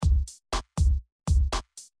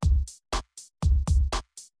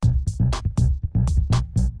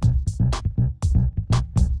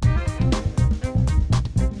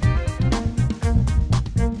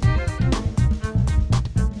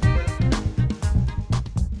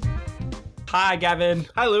Hi, Gavin.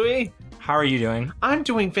 Hi, Louie. How are you doing? I'm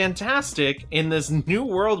doing fantastic in this new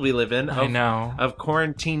world we live in. I know. Of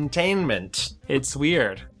quarantine-tainment. It's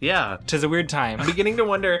weird. Yeah. 'Tis a weird time. I'm beginning to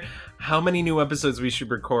wonder how many new episodes we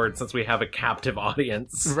should record since we have a captive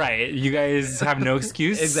audience. Right. You guys have no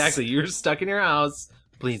excuse. Exactly. You're stuck in your house.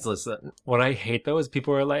 Please listen. What I hate, though, is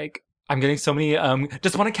people are like, I'm getting so many,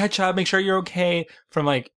 just want to catch up, make sure you're okay, from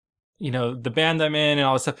like, you know, the band I'm in and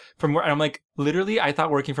all this stuff. From where I'm like, literally, I thought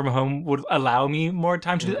working from home would allow me more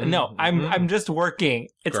time to do that. No, I'm just working.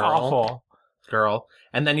 It's awful. Girl.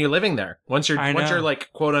 And then you're living there. Once you're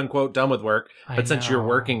like, quote unquote, done with work. But since you're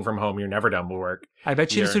working from home, you're never done with work. I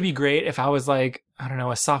bet you this would be great if I was like, I don't know,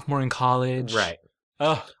 a sophomore in college. Right.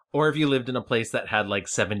 Oh. Or if you lived in a place that had like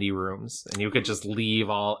 70 rooms and you could just leave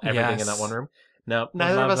everything in that one room. No,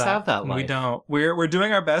 neither of us have that life. We don't. We're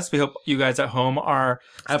doing our best. We hope you guys at home are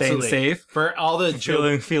staying safe. For all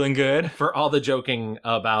the feeling good. For all the joking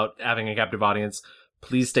about having a captive audience,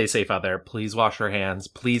 please stay safe out there. Please wash your hands.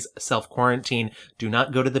 Please self-quarantine. Do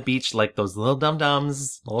not go to the beach like those little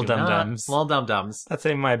dum-dums. Little dum-dums. Little dum-dums. That's the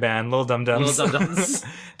name of my band, Little Dum-Dums. Little dum-dums.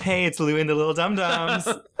 Hey, it's Louie and the Little Dum-Dums.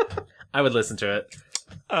 I would listen to it.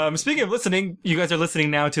 Speaking of listening, you guys are listening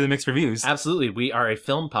now to the Mixed Reviews. Absolutely. We are a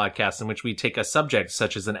film podcast in which we take a subject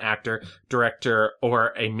such as an actor, director,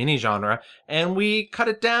 or a mini genre, and we cut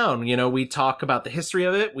it down. You know, we talk about the history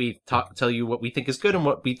of it. We tell you what we think is good and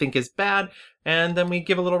what we think is bad, and then we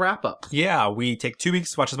give a little wrap up. Yeah, we take 2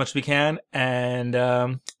 weeks to watch as much as we can, and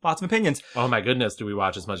lots of opinions. Oh my goodness, do we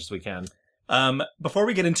watch as much as we can. Before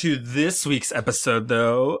we get into this week's episode,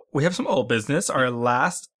 though, we have some old business. Our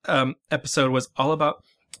last episode was all about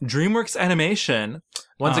DreamWorks Animation.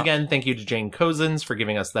 Once again, thank you to Jane Cozens for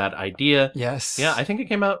giving us that idea. Yes. Yeah, I think it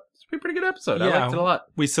came out to be a pretty good episode. I liked it a lot.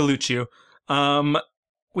 We salute you.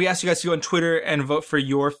 We asked you guys to go on Twitter and vote for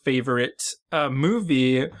your favorite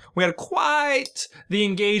movie. We had quite the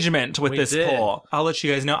engagement with this poll. I'll let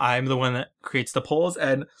you guys know I'm the one that creates the polls,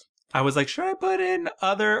 and I was like, should I put in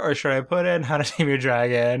Other or should I put in How to Tame Your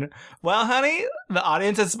Dragon? Well, honey, the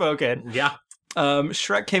audience has spoken. Yeah.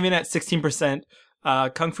 Shrek came in at 16%.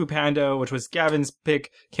 Kung Fu Panda, which was Gavin's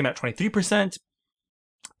pick, came out 23%.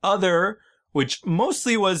 Other, which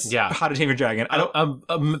mostly was How to Tame Your Dragon. A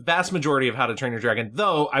vast majority of How to Train Your Dragon.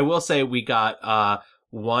 Though, I will say we got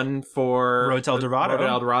one for Road to El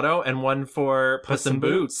Dorado and one for Puss in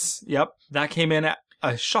Boots. Yep. That came in at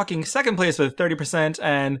a shocking second place with 30%.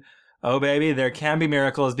 And, oh baby, there can be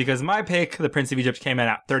miracles because my pick, The Prince of Egypt, came in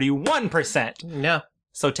at 31%. Yeah.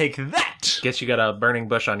 So take that! Guess you got a burning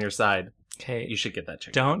bush on your side. Okay. You should get that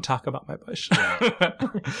checked. Don't talk about my bush.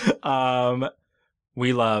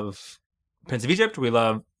 We love Prince of Egypt. We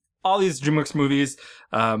love all these DreamWorks movies.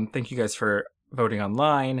 Thank you guys for voting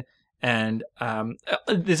online. And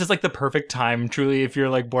this is like the perfect time, truly, if you're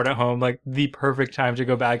like bored at home, like the perfect time to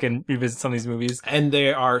go back and revisit some of these movies. And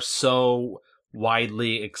they are so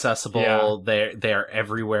widely accessible. Yeah. They're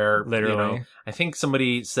everywhere. Literally. You know? I think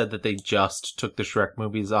somebody said that they just took the Shrek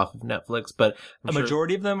movies off of Netflix, but a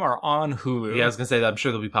majority of them are on Hulu. Yeah, I was going to say that I'm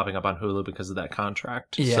sure they'll be popping up on Hulu because of that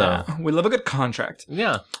contract. Yeah. So. We love a good contract.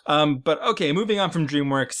 Yeah. But okay, moving on from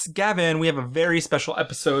DreamWorks. Gavin, we have a very special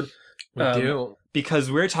episode. We do. Because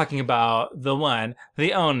we're talking about the one,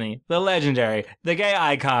 the only, the legendary, the gay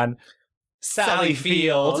icon, Sally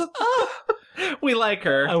Field. We like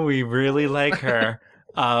her. We really like her.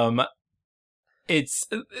 It's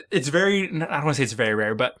very, I don't want to say it's very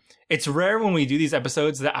rare, but it's rare when we do these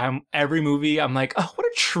episodes that every movie, I'm like, oh, what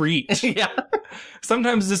a treat. Yeah.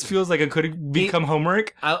 Sometimes this feels like it could become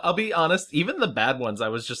homework. I'll be honest, even the bad ones, I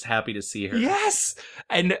was just happy to see her. Yes.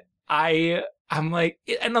 And I'm like,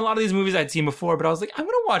 and a lot of these movies I'd seen before, but I was like, I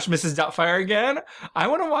want to watch Mrs. Doubtfire again. I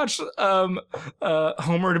want to watch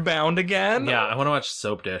Homeward Bound again. Yeah, I want to watch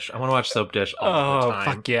Soap Dish. I want to watch Soap Dish all the time.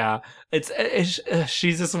 Oh, fuck yeah.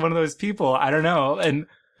 She's just one of those people. I don't know. And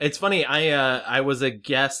it's funny. I was a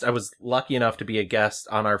guest. I was lucky enough to be a guest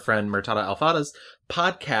on our friend Murtada Alfada's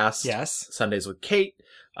podcast. Yes. Sundays with Kate.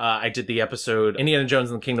 I did the episode Indiana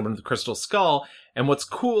Jones and the Kingdom of the Crystal Skull. And what's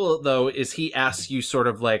cool, though, is he asks you sort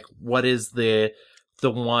of like, what is the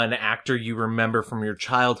one actor you remember from your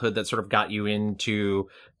childhood that sort of got you into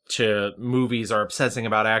movies or obsessing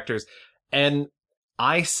about actors? And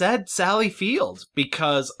I said Sally Field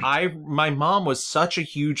because my mom was such a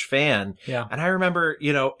huge fan. Yeah. And I remember,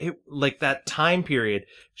 like that time period,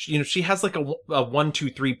 she has like a 1, 2,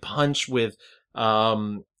 3 punch with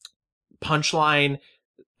Punchline,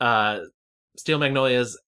 Steel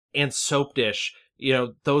Magnolias, and Soap Dish,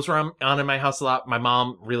 those were on in my house a lot. My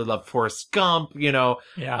mom really loved Forrest Gump, Yeah.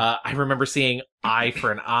 I remember seeing Eye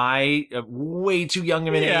for an Eye, way too young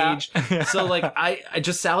of an age. So like, I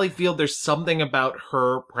just, Sally Field, there's something about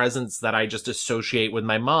her presence that I just associate with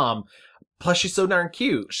my mom. Plus, she's so darn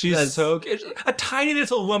cute. She's so cute. A tiny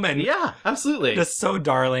little woman. Yeah, absolutely. Just so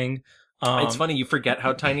darling. It's funny, you forget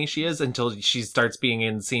how tiny she is until she starts being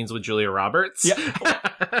in scenes with Julia Roberts. Yeah.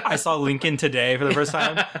 I saw Lincoln today for the first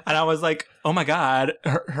time, and I was like, oh my God,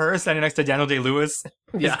 her standing next to Daniel Day-Lewis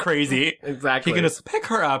is crazy. Exactly. He can just pick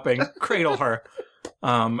her up and cradle her.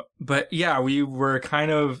 But yeah, we were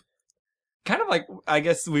kind of like, I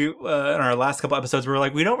guess we, in our last couple episodes, we were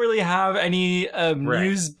like, we don't really have any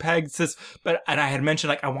news pegs. And I had mentioned,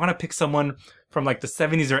 like, I want to pick someone from like the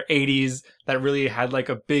 70s or 80s that really had like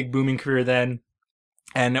a big booming career then.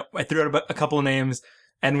 And I threw out a couple of names.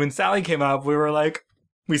 And when Sally came up, we were like,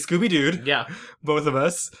 we Scooby-Dooed. Yeah. Both of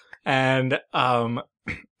us. And I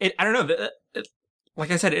don't know.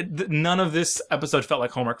 Like I said, none of this episode felt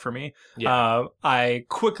like homework for me. Yeah. I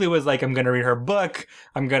quickly was like, I'm going to read her book.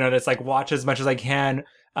 I'm going to just like watch as much as I can.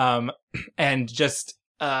 And just,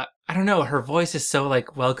 I don't know. Her voice is so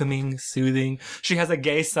like welcoming, soothing. She has a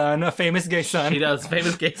gay son, a famous gay son. She does. A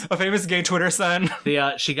famous gay Twitter son.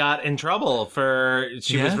 She got in trouble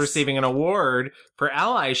she was receiving an award for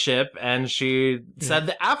allyship, and she said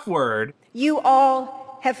the F word. You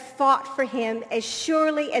all have fought for him as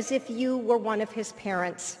surely as if you were one of his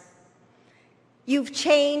parents. You've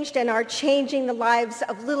changed and are changing the lives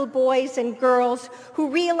of little boys and girls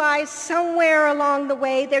who realize somewhere along the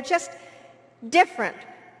way they're just different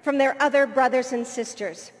from their other brothers and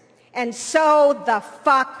sisters. And so the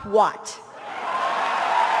fuck what?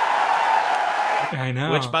 I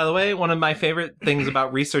know. Which, by the way, one of my favorite things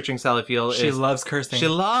about researching Sally Field is she loves cursing. She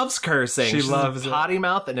loves cursing. She loves potty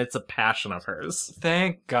mouth, and it's a passion of hers.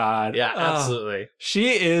 Thank God. Yeah, absolutely. She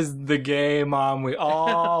is the gay mom we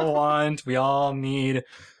all want, we all need.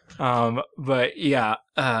 But yeah,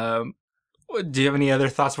 do you have any other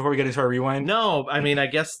thoughts before we get into our rewind? No, I mean, I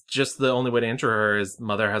guess just the only way to intro her is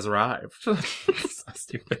Mother Has Arrived. So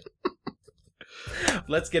stupid.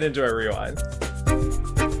 Let's get into our rewind.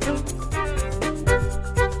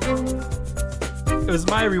 It was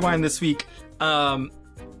my rewind this week.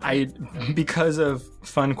 Because of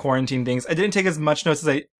fun quarantine things, I didn't take as much notes as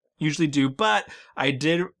I usually do, but I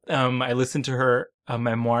did. I listened to her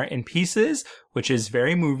memoir in pieces, which is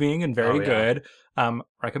very moving and very good.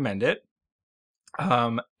 Recommend it.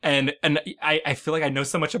 And I feel like I know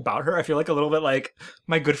so much about her. I feel like a little bit like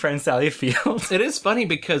my good friend Sally Field. It is funny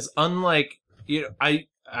because unlike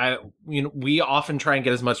we often try and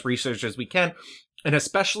get as much research as we can. And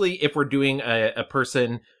especially if we're doing a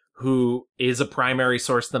person who is a primary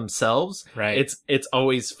source themselves, right? It's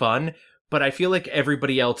always fun. But I feel like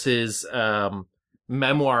everybody else's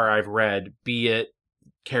memoir I've read, be it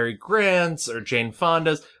Cary Grant's or Jane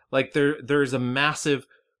Fonda's, like there's a massive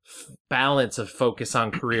balance of focus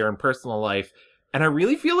on career and personal life. And I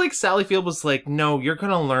really feel like Sally Field was like, no, you're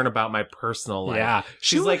going to learn about my personal life. Yeah.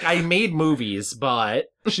 She's like, I made movies, but...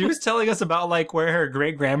 She was telling us about, like, where her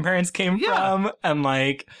great-grandparents came from and,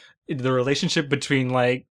 like, the relationship between,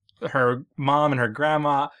 like, her mom and her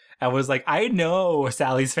grandma. I was like, I know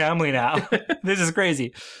Sally's family now. This is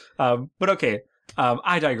crazy. But okay,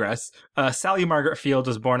 I digress. Sally Margaret Field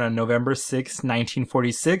was born on November 6,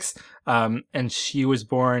 1946, and she was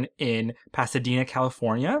born in Pasadena,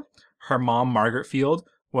 California. Her mom, Margaret Field,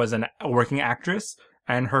 was a working actress,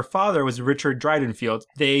 and her father was Richard Dryden Field.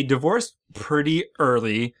 They divorced pretty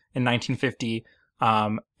early in 1950,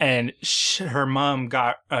 and her mom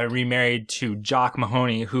got remarried to Jock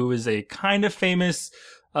Mahoney, who is a kind of famous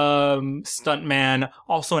stuntman,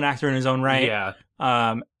 also an actor in his own right.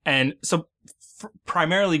 Yeah. And so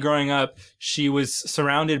primarily growing up, she was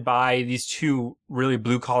surrounded by these two really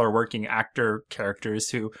blue-collar working actor characters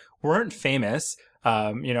who weren't famous.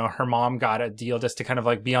 Her mom got a deal just to kind of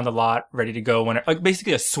like be on the lot, ready to go when like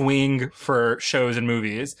basically a swing for shows and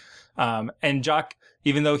movies. And Jock,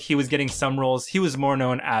 even though he was getting some roles, he was more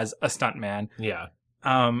known as a stuntman. Yeah.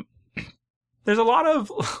 There's a lot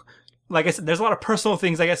of, like I said, there's a lot of personal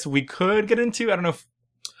things I guess we could get into. I don't know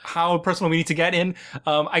how personal we need to get in.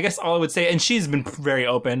 I guess all I would say, and she's been very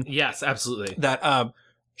open. Yes, absolutely. That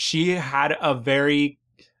she had a very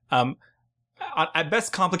at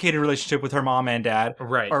best complicated relationship with her mom and dad,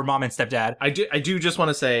 right? Or mom and stepdad. I do just want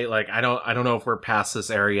to say, like, I don't know if we're past this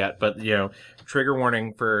area yet, but trigger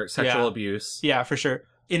warning for sexual abuse. Yeah, for sure.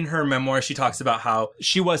 In her memoir, she talks about how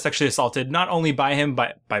she was sexually assaulted not only by him,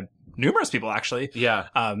 but by numerous people, actually. Yeah.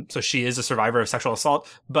 So she is a survivor of sexual assault,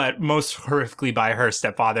 but most horrifically by her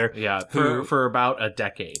stepfather. Yeah, who, for about a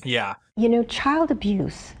decade. Yeah. You know, child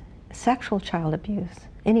abuse, sexual child abuse,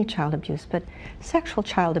 any child abuse, but sexual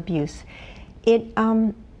child abuse,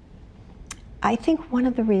 I think one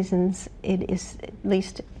of the reasons it is, at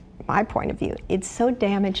least my point of view, it's so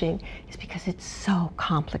damaging is because it's so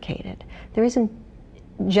complicated. There isn't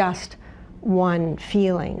just one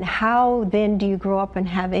feeling. How then do you grow up and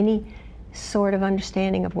have any sort of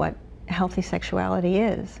understanding of what healthy sexuality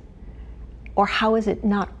is? Or how is it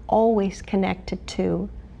not always connected to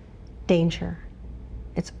danger?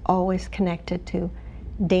 It's always connected to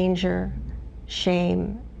danger,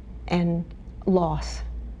 shame, and loss.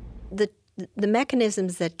 The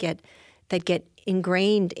mechanisms that get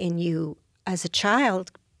ingrained in you as a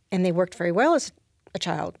child, and they worked very well as a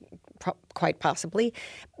child, quite possibly,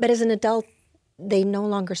 but as an adult, they no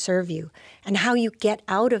longer serve you. And how you get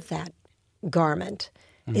out of that garment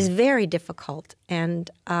is very difficult. And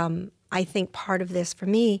I think part of this for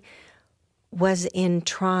me was in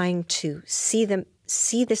trying to see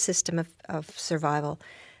the system of survival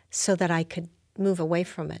so that I could move away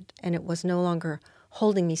from it. And it was no longer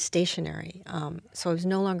holding me stationary. So I was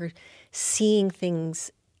no longer seeing things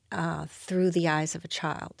through the eyes of a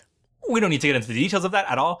child. We don't need to get into the details of that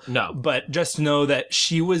at all. No. But just know that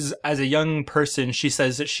she was, as a young person, she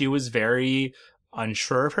says that she was very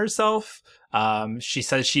unsure of herself. She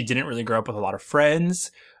says she didn't really grow up with a lot of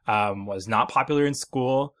friends, was not popular in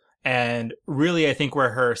school. And really, I think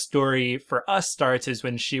where her story for us starts is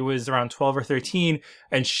when she was around 12 or 13,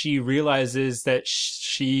 and she realizes that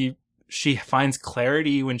she finds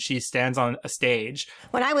clarity when she stands on a stage.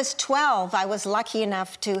 When I was 12, I was lucky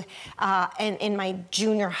enough to, in my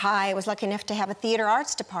junior high, I was lucky enough to have a theater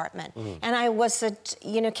arts department. And I was,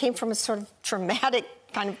 came from a sort of traumatic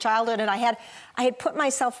kind of childhood, and I had put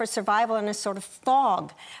myself for survival in a sort of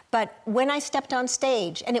fog. But when I stepped on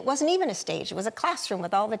stage, and it wasn't even a stage, it was a classroom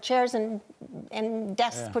with all the chairs and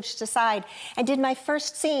desks pushed aside, I did my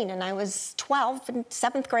first scene, and I was 12 in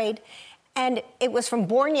 7th grade, and it was from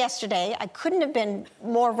Born Yesterday. I couldn't have been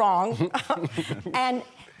more wrong.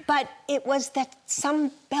 But it was that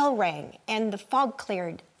some bell rang, and the fog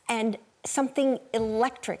cleared, and something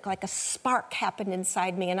electric, like a spark, happened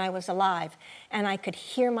inside me, and I was alive, and I could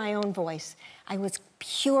hear my own voice. I was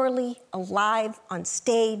purely alive on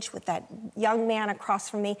stage with that young man across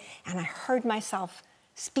from me, and I heard myself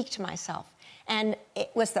speak to myself. And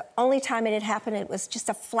it was the only time it had happened. It was just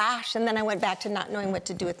a flash, and then I went back to not knowing what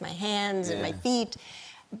to do with my hands and my feet.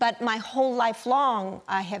 But my whole life long,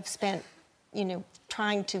 I have spent,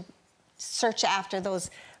 trying to search after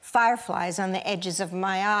those fireflies on the edges of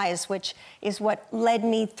my eyes, which is what led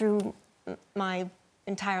me through my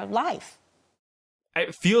entire life.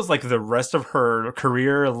 It feels like the rest of her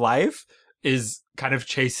career life is kind of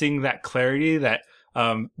chasing that clarity, that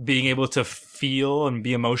being able to feel and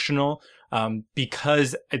be emotional.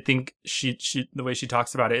 Because I think she the way she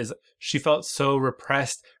talks about it is she felt so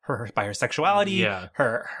repressed by her sexuality,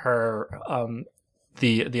 her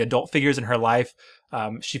the adult figures in her life.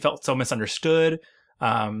 She felt so misunderstood.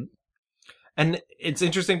 And it's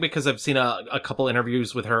interesting because I've seen a couple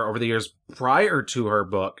interviews with her over the years prior to her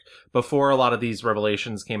book, before a lot of these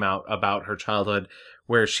revelations came out about her childhood,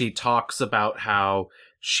 where she talks about how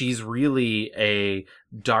she's really a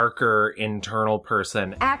darker internal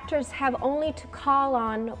person. Actors have only to call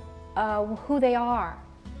on who they are,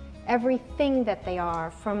 everything that they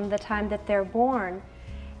are from the time that they're born.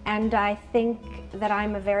 And I think that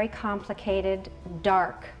I'm a very complicated,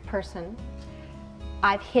 dark person.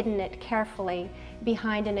 I've hidden it carefully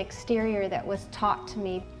behind an exterior that was taught to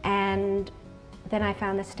me. And then I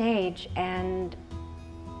found the stage, and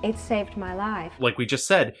it saved my life. Like we just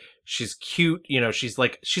said, she's cute, she's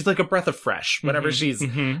like a breath of fresh whenever she's,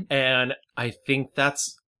 and I think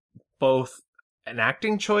that's both an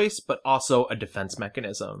acting choice, but also a defense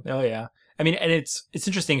mechanism. Oh yeah. I mean, and it's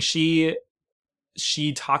interesting. She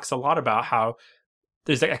talks a lot about how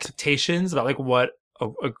there's like expectations about like what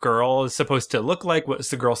a girl is supposed to look like, what is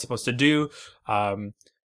the girl supposed to do.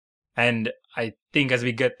 And I think as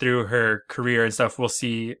we get through her career and stuff, we'll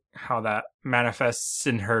see how that manifests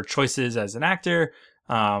in her choices as an actor,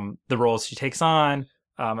 the roles she takes on,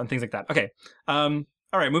 and things like that. Okay. All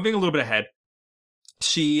right. Moving a little bit ahead.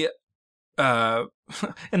 She,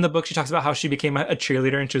 in the book, she talks about how she became a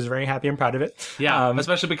cheerleader, and she was very happy and proud of it. Yeah.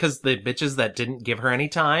 Especially because the bitches that didn't give her any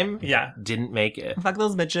time didn't make it. Fuck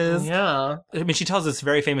those bitches. Yeah. I mean, she tells this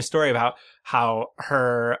very famous story about how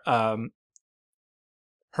her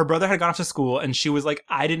brother had gone off to school, and she was like,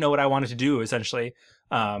 I didn't know what I wanted to do, essentially.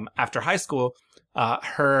 After high school,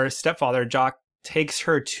 her stepfather, Jock takes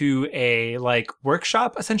her to a like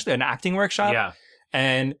workshop, essentially an acting workshop. Yeah.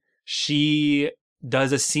 And she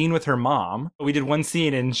does a scene with her mom. We did one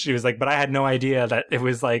scene and she was like, but I had no idea that it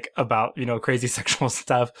was like about, you know, crazy sexual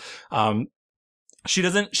stuff. She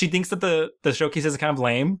thinks that the showcase is kind of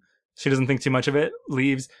lame. She doesn't think too much of it,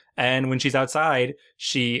 leaves. And when she's outside,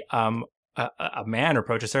 a man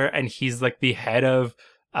approaches her, and he's like the head of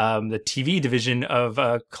the TV division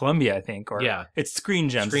of Columbia, I think. Or it's Screen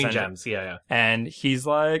Gems. Screen Gems, yeah. And he's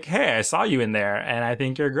like, hey, I saw you in there, and I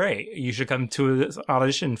think you're great. You should come to this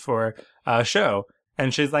audition for a show.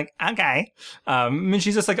 And she's like, okay. And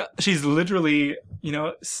she's just like, she's literally, you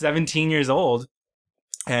know, 17 years old.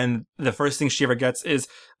 And the first thing she ever gets is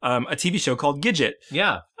a TV show called Gidget.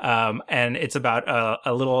 Yeah. And it's about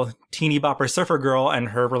a little teeny bopper surfer girl and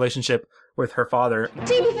her relationship with her father.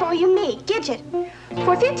 See before you meet, Gidget.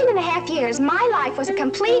 For 15 and a half years, my life was a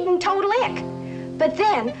complete and total ick. But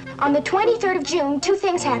then, on the 23rd of June, 2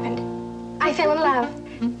 things happened. I fell in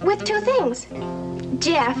love with 2 things.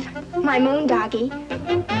 Jeff, my moon doggy,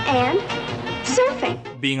 and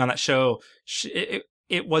surfing. Being on that show,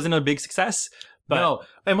 it wasn't a big success. But no.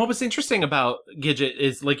 And what was interesting about Gidget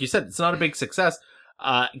is, like you said, it's not a big success.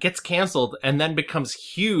 Gets canceled and then becomes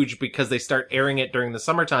huge because they start airing it during the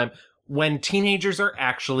summertime when teenagers are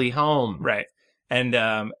actually home. Right. And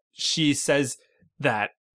she says that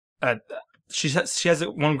she has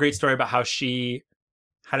one great story about how she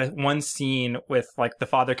had one scene with like the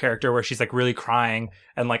father character where she's like really crying,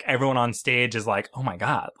 and like everyone on stage is like, oh my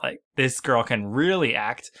God, like this girl can really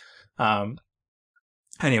act.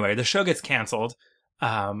 Anyway, the show gets canceled.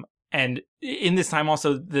 And in this time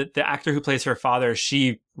also, the actor who plays her father,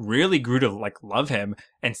 she really grew to like love him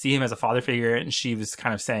and see him as a father figure. And she was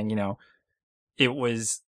kind of saying, you know,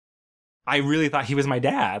 I really thought he was my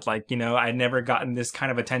dad. Like, you know, I'd never gotten this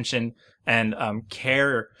kind of attention and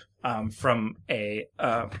care from an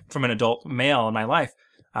adult male in my life.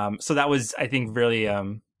 So that was, I think, really,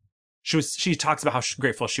 she talks about how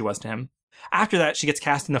grateful she was to him. After that, she gets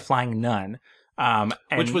cast in The Flying Nun.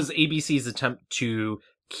 Which was ABC's attempt to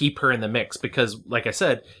keep her in the mix because, like I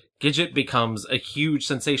said, Gidget becomes a huge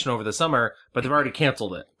sensation over the summer, but they've already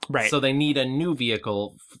canceled it. Right. So they need a new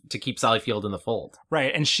vehicle to keep Sally Field in the fold.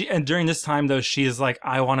 Right. And during this time, though, she is like,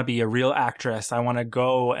 I want to be a real actress. I want to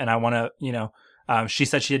go and I want to, you know, she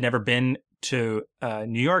said she had never been to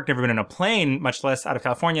New York, never been in a plane, much less out of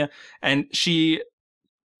California. And she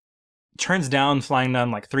turns down Flying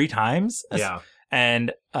Nun like 3 times. Yeah.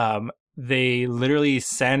 And they literally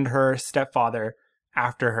send her stepfather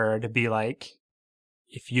after her to be like,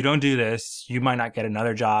 if you don't do this, you might not get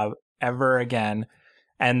another job ever again.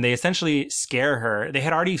 And they essentially scare her. They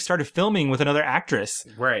had already started filming with another actress.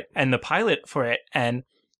 Right. And the pilot for it. And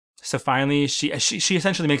so finally, she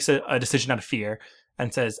essentially makes a decision out of fear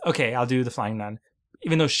and says, okay, I'll do The Flying Nun.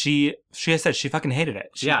 Even though she has said she fucking hated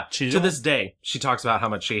it. To this day, she talks about how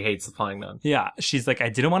much she hates The Flying Nun. Yeah. She's like, I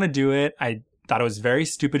didn't want to do it. I thought it was a very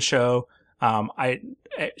stupid show.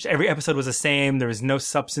 Every episode was the same. There was no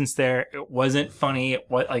substance there. It wasn't funny.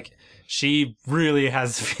 She really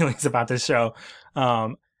has feelings about this show.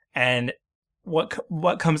 And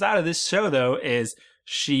what comes out of this show though is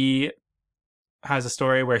she has a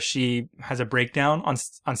story where she has a breakdown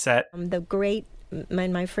on set. The great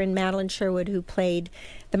my friend Madeline Sherwood, who played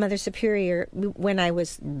the Mother Superior when I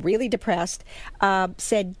was really depressed,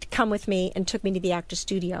 said, come with me, and took me to the Actors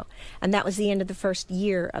Studio. And that was the end of the first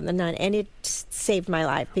year of The Nun. And it saved my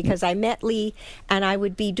life because I met Lee, and I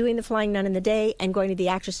would be doing The Flying Nun in the day and going to the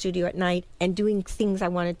Actors Studio at night and doing things I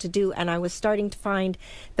wanted to do. And I was starting to find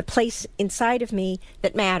the place inside of me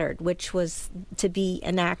that mattered, which was to be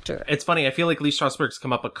an actor. It's funny. I feel like Lee Strasberg's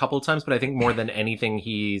come up a couple of times, but I think more than anything,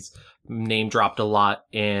 he's name dropped a lot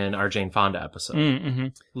in our Jane Fonda episode. Mm-hmm.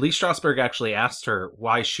 Lee Strasberg actually asked her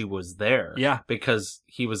why she was there. Yeah. Because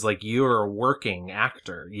he was like, you're a working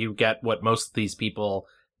actor. You get what most of these people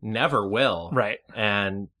never will. Right.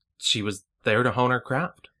 And she was there to hone her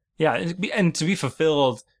craft. Yeah. And to be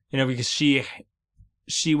fulfilled, you know, because she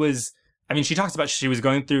was, I mean, she talks about she was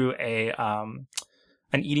going through an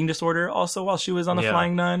eating disorder also while she was on The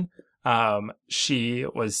Flying Nun. She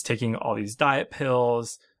was taking all these diet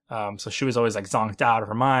pills. So she was always like zonked out of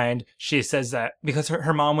her mind. She says that because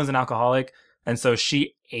her mom was an alcoholic, and so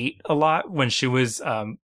she ate a lot when she was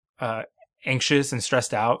anxious and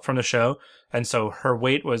stressed out from the show, and so her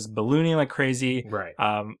weight was ballooning like crazy. Right.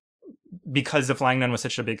 Because The Flying Nun was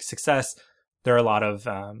such a big success, there are a lot of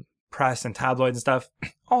press and tabloids and stuff.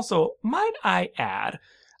 Also, might I add,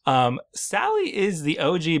 Sally is the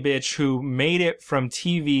OG bitch who made it from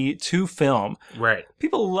TV to film. Right.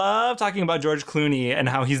 People love talking about George Clooney and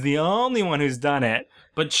how he's the only one who's done it.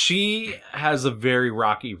 But she has a very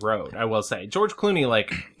rocky road, I will say. George Clooney,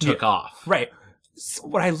 like, took off. Right.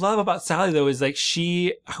 What I love about Sally, though, is like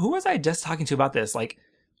who was I just talking to about this? Like,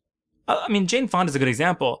 I mean, Jane Fonda's a good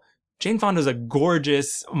example. Jane Fonda's a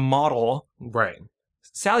gorgeous model. Right.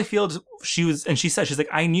 Sally Fields, she's like,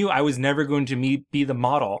 I knew I was never going to be the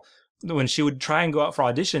model. When she would try and go out for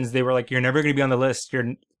auditions, they were like, you're never going to be on the list.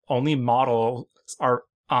 Your only models are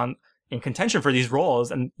in contention for these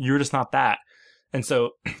roles, and you're just not that. And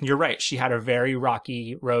so you're right. She had a very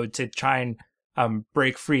rocky road to try and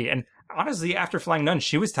break free. And honestly, after Flying Nun,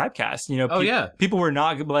 she was typecast. You know, people were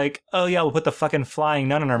not like, oh yeah, we'll put the fucking Flying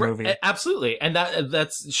Nun in our movie. Absolutely. And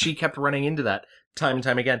that's she kept running into that time and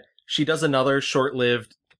time again. She does another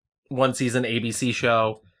short-lived one-season ABC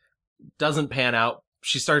show. Doesn't pan out.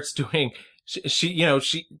 She starts doing... She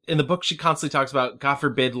in the book, she constantly talks about, God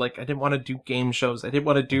forbid, like, I didn't want to do game shows. I didn't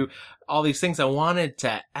want to do all these things. I wanted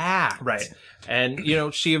to act. Right. And,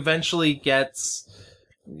 she eventually gets...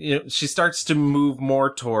 she starts to move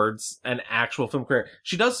more towards an actual film career.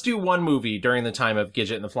 She does do one movie during the time of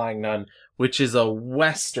Gidget and the Flying Nun, which is a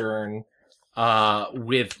Western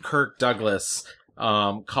with Kirk Douglas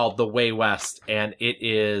called The Way West, and it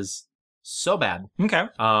is so bad. Okay.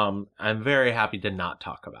 I'm very happy to not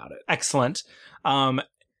talk about it. Excellent.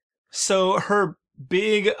 So her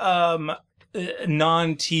big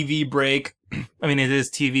non-TV break, I mean, it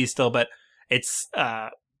is TV still, but it's...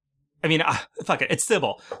 fuck it. It's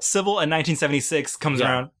Sybil. Sybil in 1976 comes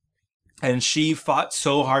around, and she fought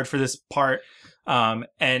so hard for this part.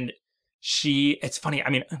 And it's funny.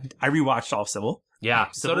 I mean, I rewatched all of Sybil. Yeah,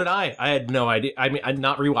 so did I. I had no idea. I mean,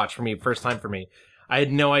 not rewatched for me, first time for me. I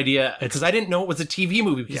had no idea, because I didn't know it was a TV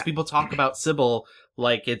movie, because people talk about Sybil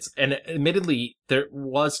like it's, and admittedly, there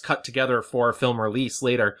was cut together for a film release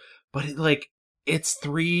later, but it's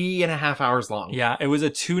 3.5 hours long. Yeah, it was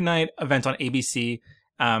a 2-night event on ABC.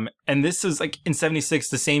 And this is like in 76,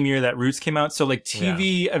 the same year that Roots came out. So like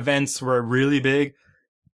TV events were really big,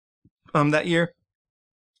 that year.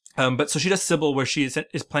 But so she does Sybil, where she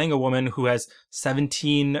is playing a woman who has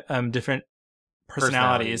 17, different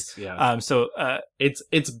personalities. Yeah. So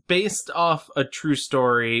it's based off a true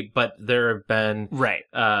story, but there have been,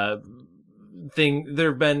 there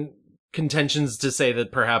have been contentions to say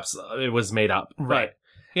that perhaps it was made up. Right.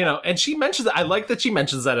 But, and she mentions that. I like that she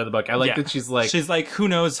mentions that in the book. I like that she's like, who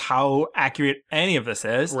knows how accurate any of this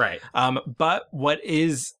is. Right. But what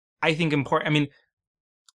is, I think, important, I mean,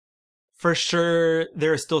 for sure,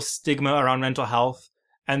 there is still stigma around mental health.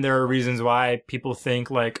 And there are reasons why people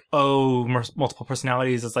think like, oh, multiple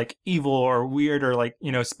personalities is like evil or weird or like,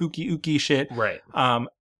 spooky, ooky shit. Right.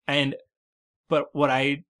 But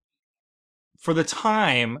for the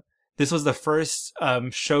time, this was the first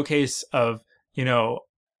showcase of,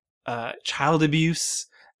 child abuse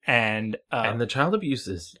and the child abuse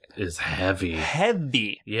is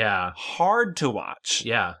heavy. Yeah. Hard to watch.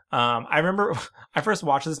 Yeah. I remember I first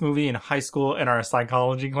watched this movie in high school in our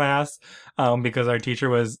psychology class, because our teacher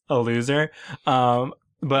was a loser.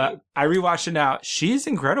 But I rewatched it now. She's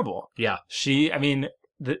incredible. Yeah.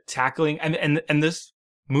 The tackling and this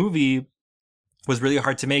movie was really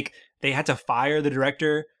hard to make. They had to fire the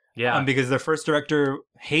director. Yeah. Because the first director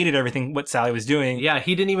hated everything what Sally was doing. Yeah,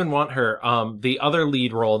 he didn't even want her. The other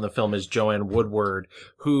lead role in the film is Joanne Woodward,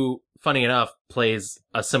 who, funny enough, plays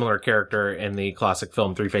a similar character in the classic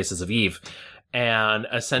film Three Faces of Eve. And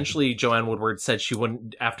essentially, Joanne Woodward said she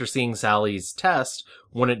wouldn't, after seeing Sally's test,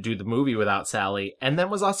 wouldn't do the movie without Sally, and then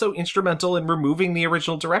was also instrumental in removing the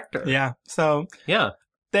original director. Yeah. So, yeah.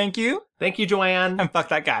 Thank you. Thank you, Joanne. And fuck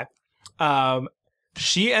that guy.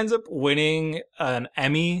 She ends up winning an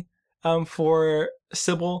Emmy for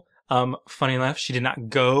Sybil. Funny enough, she did not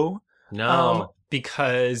go. No.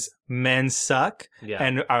 Because men suck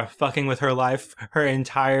and are fucking with her life her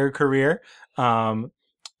entire career. During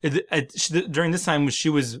this time, she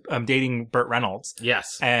was dating Burt Reynolds.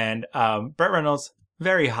 Yes. And Burt Reynolds,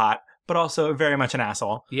 very hot, but also very much an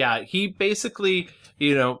asshole. Yeah, he basically,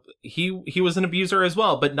 he was an abuser as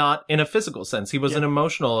well, but not in a physical sense. He was an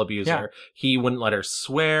emotional abuser. Yeah. He wouldn't let her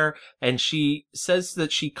swear, and she says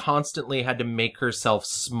that she constantly had to make herself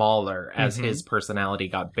smaller as his personality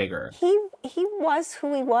got bigger. He was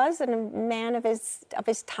who he was, and a man of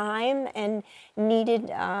his time, and needed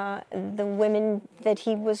the women that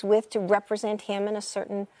he was with to represent him in a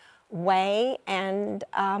certain way. And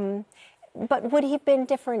but would he have been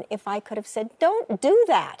different if I could have said, "Don't do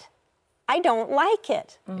that. I don't like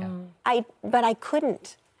it." But I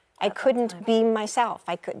couldn't. I couldn't be myself.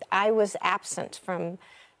 I was absent from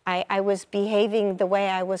I was behaving the way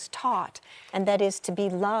I was taught, and that is to be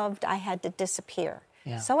loved, I had to disappear.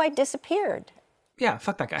 Yeah. So I disappeared. Yeah,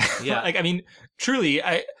 fuck that guy. Yeah. Like, I mean, truly,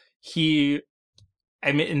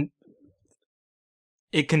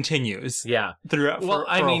 it continues. Yeah. Throughout for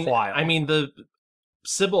I mean, a while. I mean, the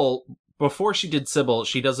Sybil, before she did Sybil,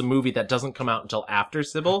 she does a movie that doesn't come out until after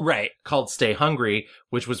Sybil. Right. Called Stay Hungry,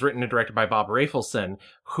 which was written and directed by Bob Rafelson,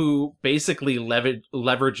 who basically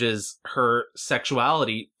leverages her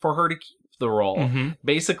sexuality for her to keep the role. Mm-hmm.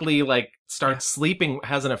 Basically, like, starts sleeping,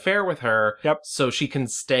 has an affair with her, so she can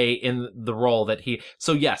stay in the role that he...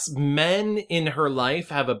 So yes, men in her life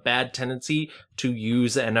have a bad tendency to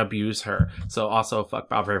use and abuse her. So also, fuck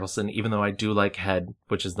Bob Rafelson, even though I do like Head,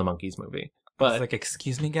 which is the Monkees movie. But like,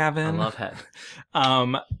 excuse me, Gavin? I love Head.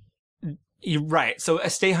 You're right. So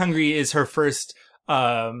Stay Hungry is her first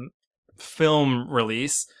film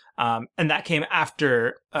release, and that came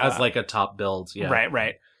after... as like a top build, yeah.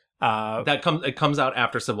 Right. It comes out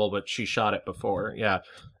after Sybil, but she shot it before, yeah.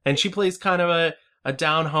 And she plays kind of a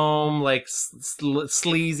down home, like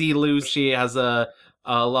sleazy loose. She has a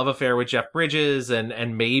love affair with Jeff Bridges,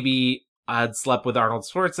 and maybe had slept with Arnold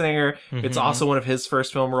Schwarzenegger. Mm-hmm. It's also one of his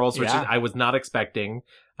first film roles, which I was not expecting.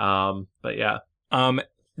 But yeah.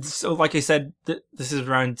 So like I said, this is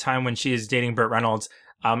around the time when she is dating Burt Reynolds.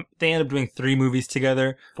 They end up doing 3 movies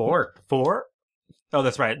together. 4. Oh,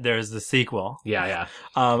 that's right. There's the sequel. Yeah.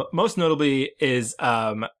 Most notably is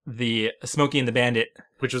the Smokey and the Bandit,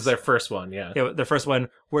 which was their first one. Yeah, their first one,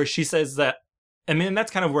 where she says that. I mean, that's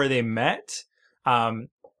kind of where they met.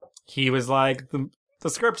 He was like, the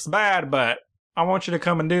script's bad, but I want you to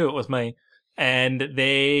come and do it with me. And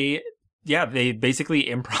they basically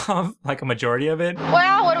improv like a majority of it.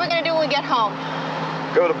 Well, what are we going to do when we get home?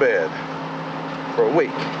 Go to bed for a week.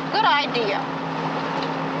 Good idea.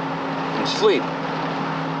 And sleep.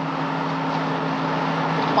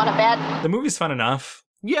 Want a bed? The movie's fun enough.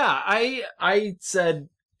 Yeah, I said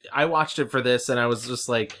I watched it for this, and I was just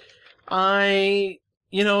like,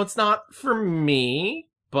 it's not for me,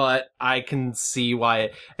 but I can see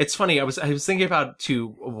why. It's funny. I was thinking about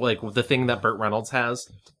too, like, the thing that Burt Reynolds has,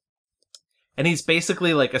 and he's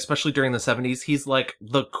basically like, especially during the 70s, he's like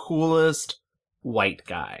the coolest white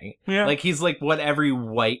guy. Yeah, like he's like what every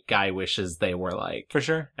white guy wishes they were like, for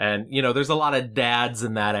sure. And there's a lot of dads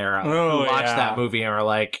in that era who watch that movie and are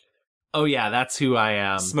like, oh yeah, that's who I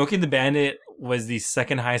am. Smokey and the Bandit was the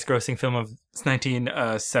second highest grossing film of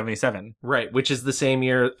 1977. Right, which is the same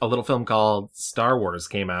year a little film called Star Wars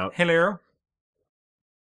came out. Hello.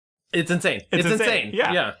 It's insane. It's insane.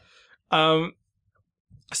 Yeah.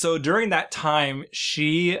 So during that time,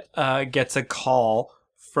 she gets a call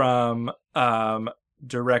from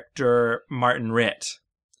director Martin Ritt.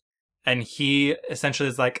 And he essentially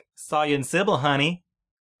is like, saw you in Sybil, honey.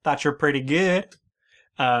 Thought you're pretty good.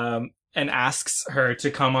 And asks her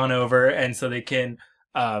to come on over, and so they can,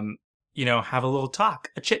 have a little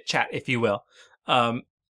talk, a chit chat, if you will.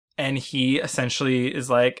 And he essentially is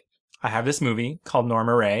like, I have this movie called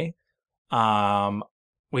Norma Ray.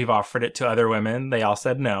 We've offered it to other women. They all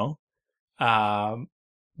said no.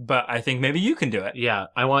 But I think maybe you can do it. Yeah,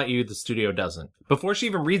 I want you. The studio doesn't. Before she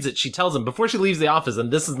even reads it, she tells him, before she leaves the office, and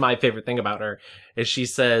this is my favorite thing about her, is she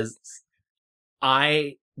says,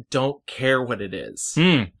 I don't care what it is.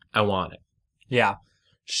 I want it. Yeah.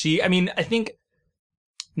 I think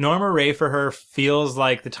Norma Ray for her feels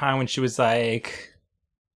like the time when she was like,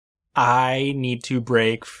 I need to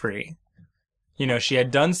break free. She had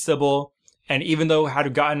done Sybil, and even though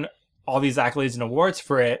had gotten all these accolades and awards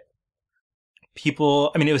for it, it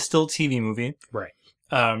was still a TV movie. Right.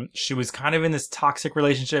 She was kind of in this toxic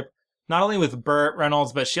relationship, not only with Burt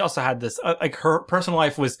Reynolds, but she also had this, her personal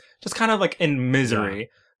life was just kind of like in misery. Yeah.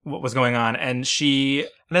 What was going on, and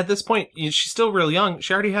at this point, she's still real young.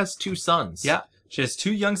 She already has 2 sons. Yeah, she has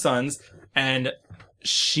 2 young sons, and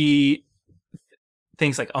she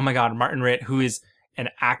thinks like, oh my god, Martin Ritt, who is an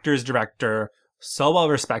actor's director, so well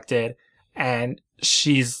respected, and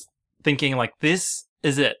she's thinking like, this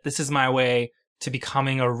is it. This is my way to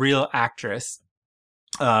becoming a real actress.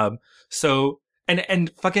 So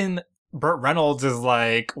fucking Burt Reynolds is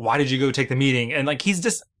like, why did you go take the meeting? And like, he's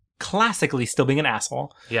just classically still being an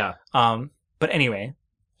asshole. Yeah. But anyway,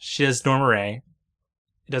 she does Norma Ray,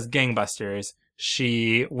 does Gangbusters.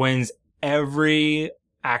 She wins every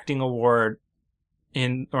acting award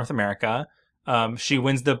in North America. She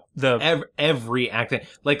wins every acting,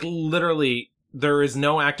 like literally, there is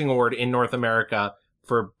no acting award in North America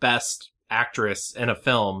for best actress in a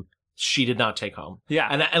film she did not take home. Yeah.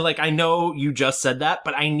 And I know you just said that,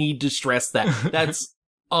 but I need to stress that that's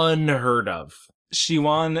unheard of. She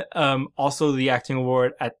won also the acting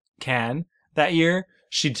award at Cannes that year.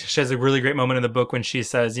 she has a really great moment in the book when she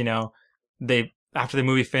says, after the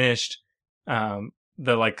movie finished,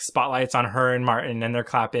 the like spotlight's on her and Martin and they're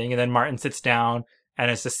clapping, and then Martin sits down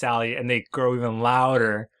and it's just Sally and they grow even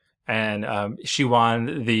louder. And she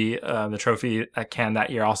won the trophy at Cannes that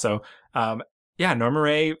year also. Norma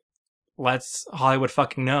Rae lets Hollywood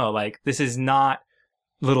fucking know, like, this is not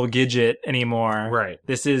little Gidget anymore. Right.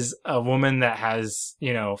 This is a woman that has,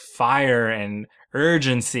 fire and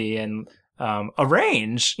urgency and a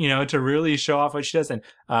range, to really show off what she does. And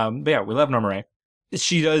we love Norma Rae.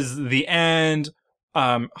 She does The End,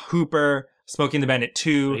 Hooper, Smokey and the Bandit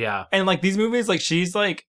 2. Yeah. And like these movies, like she's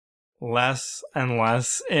like less and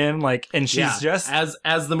less in, like, and she's just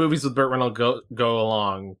as the movies with Burt Reynolds go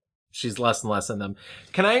along, she's less and less in them.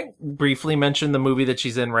 Can I briefly mention the movie that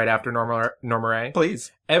she's in right after Norma Rae?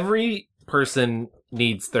 Please. Every person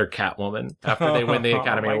needs their Catwoman after they win the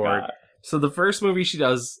Academy Award. God. So the first movie she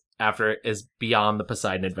does after it is Beyond the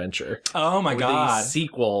Poseidon Adventure. Oh my God. The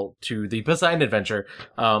sequel to the Poseidon Adventure.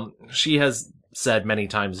 She has said many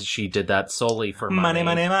times she did that solely for money.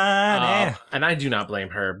 Money. And I do not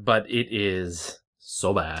blame her, but it is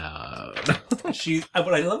so bad.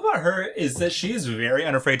 What I love about her is that she is very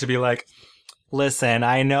unafraid to be like, listen,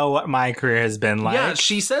 I know what my career has been like. Yeah,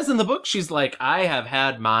 she says in the book, she's like, I have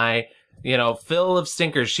had my, fill of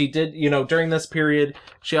stinkers. She did, during this period,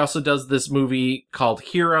 she also does this movie called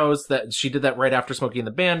Heroes that she did that right after Smokey and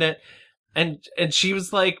the Bandit. And she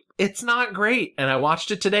was like, it's not great. And I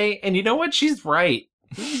watched it today, and you know what? She's right.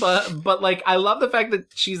 But like, I love the fact that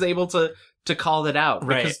she's able to call it out.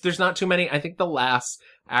 Right. Because there's not too many. I think the last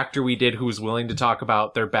actor we did who was willing to talk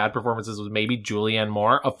about their bad performances was maybe Julianne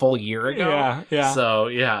Moore a full year ago. Yeah. So,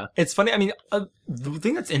 yeah. It's funny. I mean, the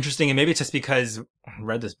thing that's interesting, and maybe it's just because I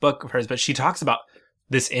read this book of hers, but she talks about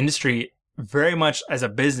this industry very much as a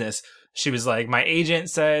business. She was like, my agent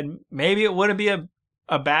said, maybe it wouldn't be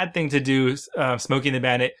a bad thing to do Smokey and the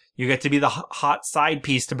Bandit. You get to be the hot side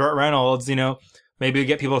piece to Burt Reynolds, maybe you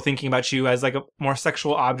get people thinking about you as like a more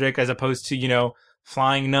sexual object as opposed to,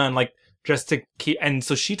 flying nun, like just to keep. And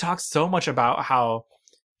so she talks so much about how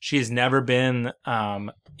she has never been,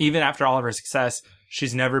 even after all of her success,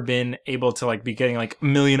 she's never been able to like be getting like a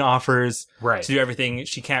million offers right. to do everything.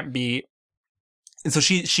 She can't be. And so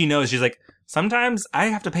she knows, she's like, sometimes I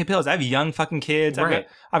have to pay bills. I have young fucking kids. Right.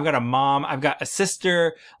 I've got a mom. I've got a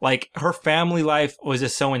sister. Like, her family life was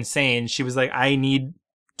just so insane. She was like, I need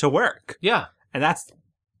to work. Yeah. And that's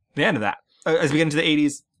the end of that. As we get into the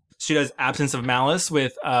 80s, she does Absence of Malice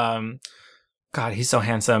with, God, he's so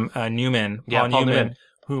handsome. Newman. Yeah, Paul Newman.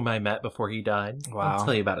 Whom I met before he died. Wow. I'll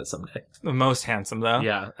tell you about it someday. The most handsome, though.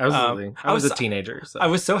 Yeah, absolutely. I was a teenager. So. I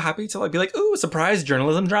was so happy to like be like, ooh, surprise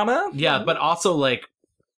journalism drama. Yeah, but also like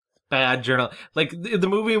bad journal. Like the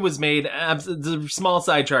movie was made. The small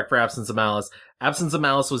sidetrack for Absence of Malice. Absence of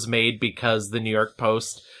Malice was made because the New York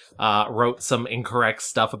Post wrote some incorrect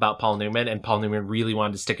stuff about Paul Newman, and Paul Newman really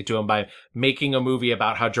wanted to stick it to him by making a movie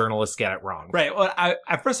about how journalists get it wrong. Right. Well,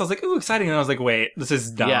 at first I was like, ooh, exciting, and I was like, wait, this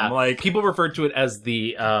is dumb. Yeah, like people referred to it as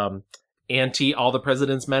the anti All the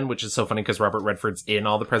President's Men, which is so funny because Robert Redford's in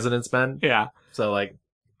All the President's Men. Yeah. So like.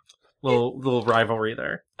 Little rivalry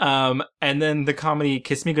there. And then the comedy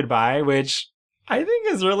Kiss Me Goodbye, which I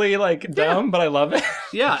think is really like dumb, but I love it.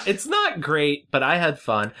 Yeah, it's not great, but I had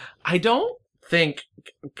fun. I don't think,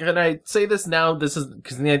 can I say this now? This is,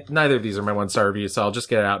 because neither of these are my 1-star reviews, so I'll just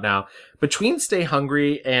get it out now. Between Stay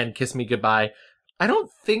Hungry and Kiss Me Goodbye, I don't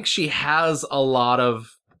think she has a lot of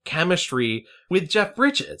chemistry with Jeff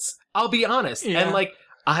Bridges. I'll be honest. Yeah. And like,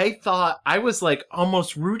 I thought I was like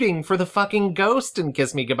almost rooting for the fucking ghost in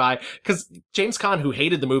Kiss Me Goodbye, because James Caan, who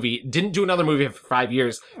hated the movie, didn't do another movie for 5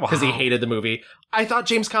 years because he hated the movie. I thought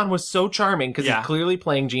James Caan was so charming because he's clearly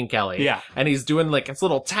playing Gene Kelly. Yeah. And he's doing like his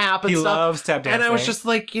little tap and stuff. He loves tap dancing. And I was just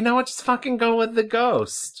like, you know what? Just fucking go with the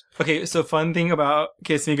ghost. Okay, so fun thing about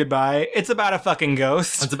Kiss Me Goodbye, it's about a fucking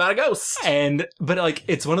ghost. It's about a ghost. But like,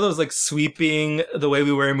 it's one of those like sweeping, the way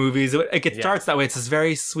we wear movies. Like, it starts that way. It's just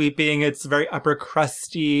very sweeping. It's very upper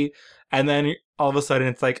crusty. And then all of a sudden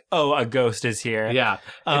it's like, oh, a ghost is here. Yeah.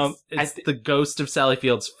 It's the ghost of Sally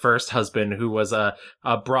Field's first husband, who was a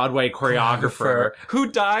Broadway choreographer.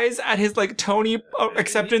 Who dies at his like Tony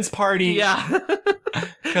acceptance party. Yeah.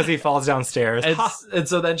 Because he falls downstairs. And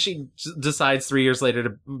so then she decides 3 years later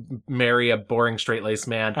to marry a boring straight-laced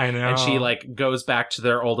man. I know. And she like goes back to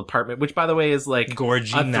their old apartment, which by the way is like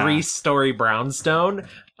Gorgina. a 3-story brownstone.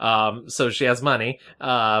 So she has money.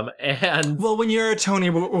 And well, when you're a Tony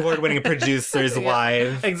Award-winning producer's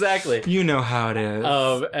wife, exactly, you know how it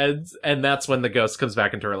is. And that's when the ghost comes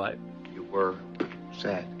back into her life. You were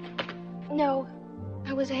sad. No,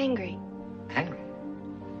 I was angry. Angry?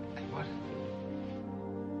 At what?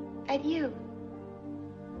 at you.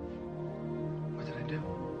 What did I do?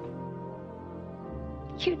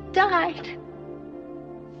 You died.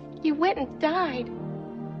 You went and died.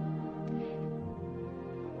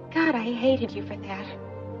 God, I hated you for that.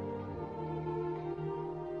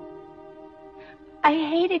 I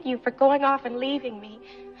hated you for going off and leaving me.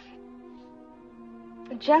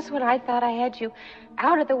 Just when I thought I had you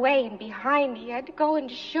out of the way and behind me, you had to go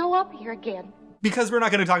and show up here again. Because we're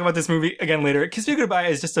not going to talk about this movie again later, Kiss Me Goodbye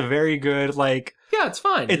is just a very good, like... Yeah, it's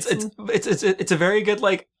fine. It's a very good,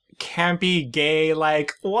 like, campy, gay,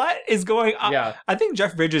 like, what is going on? Yeah. I think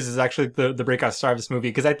Jeff Bridges is actually the breakout star of this movie,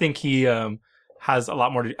 because I think he has a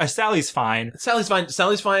lot more to... Sally's fine. Sally's fine.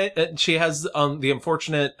 She has the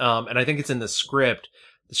unfortunate, and I think it's in the script,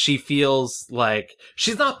 she feels like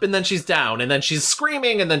she's up and then she's down and then she's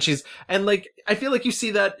screaming and then and like, I feel like you see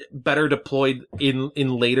that better deployed in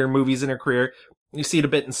later movies in her career. You see it a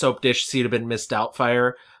bit in Soap Dish, see it a bit in Miss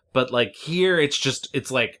Doubtfire, but like here it's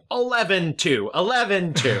like 11-2,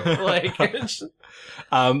 like,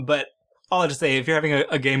 but all I just say, if you're having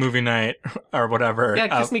a gay movie night or whatever, yeah,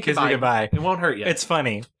 Kiss Me Goodbye. It won't hurt you. It's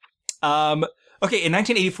funny. Okay, in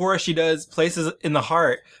 1984, she does Places in the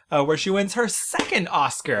Heart, where she wins her second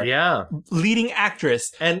Oscar. Yeah. Leading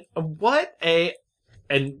actress. And once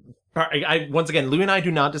again, Louis and I do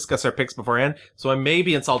not discuss our picks beforehand, so I may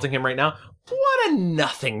be insulting him right now. What a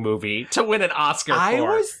nothing movie to win an Oscar for. I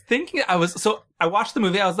watched the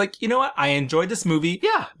movie, I was like, you know what? I enjoyed this movie.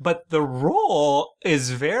 Yeah. But the role is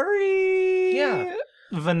very...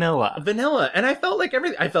 vanilla. And I felt like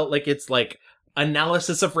it's like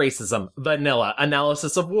analysis of racism, vanilla.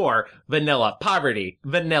 Analysis of war, vanilla. Poverty,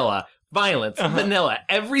 vanilla. Violence, vanilla.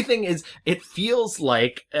 Everything it feels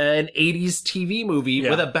like an 80s TV movie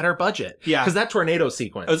with a better budget. Yeah. Because that tornado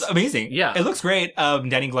sequence. It was amazing. Yeah. It looks great.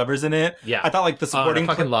 Danny Glover's in it. Yeah. I thought like the supporting... I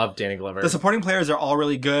fucking love Danny Glover. The supporting players are all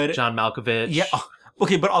really good. John Malkovich. Yeah.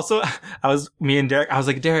 Okay, but also, me and Derek, I was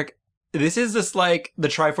like, Derek, this is just like the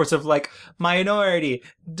Triforce of like minority,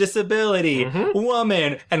 disability,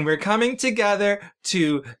 woman, and we're coming together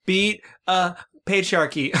to beat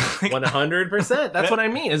patriarchy. 100%. That's what I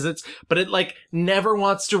mean. But it like never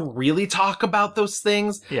wants to really talk about those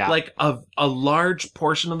things. Yeah. Like a large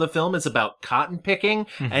portion of the film is about cotton picking,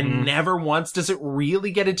 and never once does it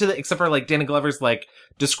really get into except for like Danny Glover's like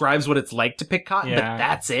describes what it's like to pick cotton, but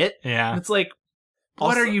that's it. Yeah. And it's like,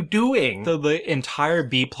 what are you doing? The entire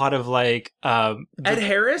B plot of like Ed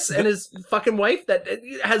Harris and his fucking wife that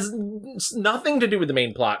has nothing to do with the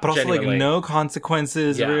main plot. But also genuinely. like no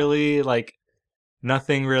consequences really, like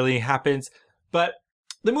nothing really happens. But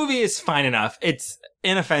the movie is fine enough. It's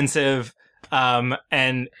inoffensive.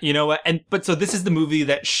 And you know what? But so this is the movie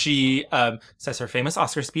that she says her famous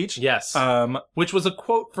Oscar speech. Yes. Which was a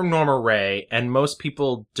quote from Norma Rae, and most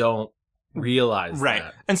people don't realize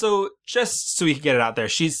that. And so just so we can get it out there,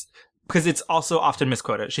 because it's also often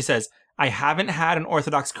misquoted. She says, "I haven't had an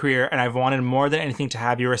Orthodox career and I've wanted more than anything to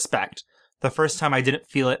have your respect. The first time I didn't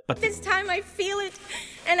feel it, but this time I feel it,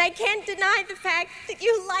 and I can't deny the fact that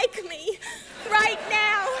you like me. Right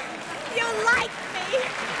now, you like me."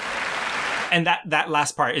 And that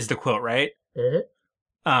last part is the quote, right?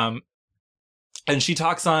 And she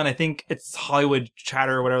talks on, I think it's Hollywood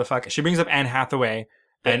Chatter or whatever the fuck. She brings up Anne Hathaway.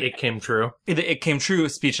 And It Came True. It Came True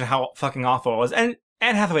speech and how fucking awful it was. And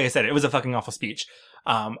Anne Hathaway said it was a fucking awful speech.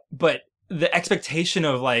 But the expectation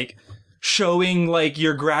of like showing like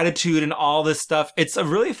your gratitude and all this stuff, it's a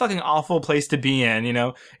really fucking awful place to be in, you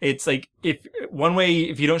know? It's like if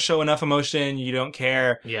you don't show enough emotion, you don't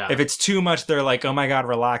care. Yeah. If it's too much, they're like, oh my God,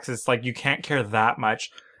 relax. It's like you can't care that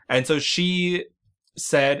much. And so she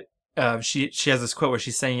said, she has this quote where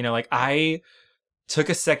she's saying, you know, like, I took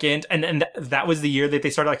a second, and that was the year that they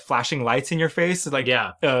started like flashing lights in your face, like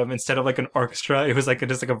instead of like an orchestra, it was like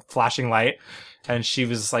just like a flashing light. And she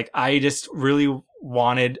was like, I just really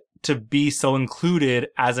wanted to be so included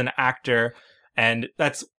as an actor, and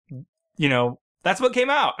that's what came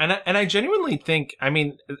out. And I genuinely think, I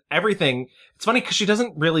mean, everything. It's funny because she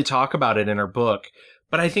doesn't really talk about it in her book,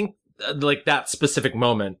 but I think like that specific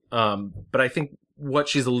moment. But I think what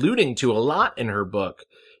she's alluding to a lot in her book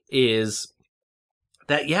is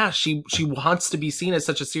that, she wants to be seen as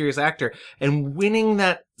such a serious actor, and winning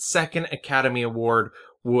that second Academy Award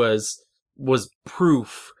was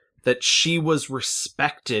proof that she was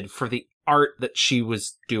respected for the art that she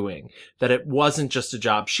was doing, that it wasn't just a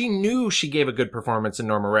job. She knew she gave a good performance in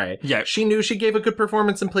Norma Rae. Yeah. She knew she gave a good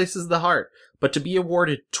performance in Places of the Heart, but to be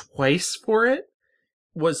awarded twice for it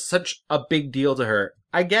was such a big deal to her.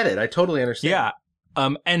 I get it. I totally understand. Yeah.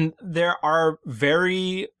 And there are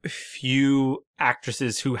very few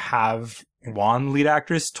actresses who have won lead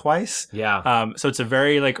actress twice. Yeah. So it's a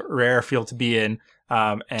very like rare field to be in.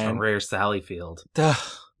 And a rare Sally field. I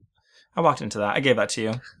walked into that. I gave that to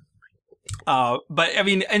you. But I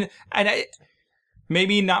mean, and I,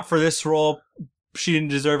 maybe not for this role. She didn't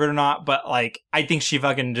deserve it or not, but like I think she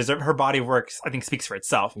fucking deserved. Her body of work, I think, speaks for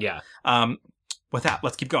itself. Yeah. With that,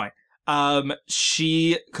 let's keep going.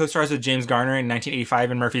 She co-stars with James Garner in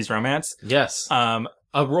 1985 in Murphy's Romance. Yes.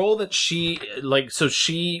 A role that she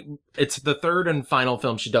it's the third and final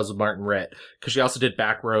film she does with Martin Ritt, because she also did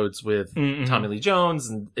Backroads with Tommy Lee Jones,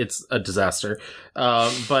 and it's a disaster.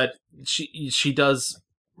 But she does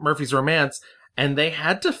Murphy's Romance, and they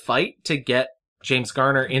had to fight to get James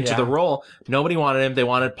Garner into the role. Nobody wanted him. They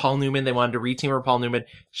wanted Paul Newman. They wanted to reteam her Paul Newman.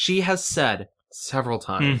 She has said several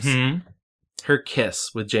times her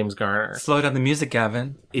kiss with James Garner. Slow down the music,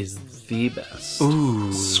 Gavin. Is the best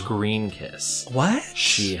screen kiss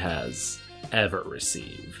she has ever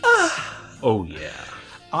received. Oh, yeah.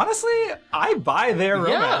 Honestly, I buy their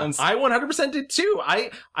romance. I 100% did too.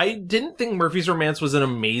 I didn't think Murphy's Romance was an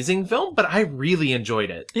amazing film, but I really enjoyed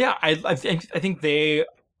it. Yeah, I think they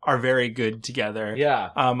are very good together.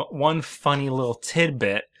 Yeah. One funny little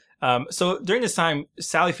tidbit. So during this time,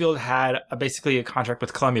 Sally Field had basically a contract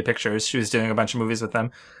with Columbia Pictures. She was doing a bunch of movies with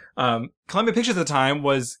them. Columbia Pictures at the time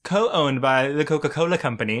was co-owned by the Coca-Cola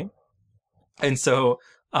Company. And so,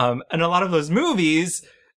 in a lot of those movies,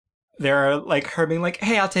 they're like her being like,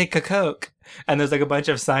 hey, I'll take a Coke. And there's like a bunch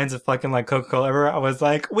of signs of fucking like Coca-Cola everywhere. I was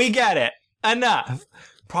like, we get it. Enough.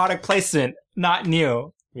 Product placement, not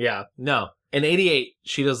new. Yeah, no. In 1988,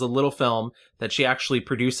 she does a little film that she actually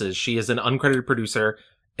produces. She is an uncredited producer.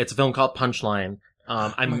 It's a film called Punchline.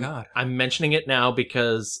 Oh my God. I'm mentioning it now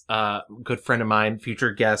because a good friend of mine,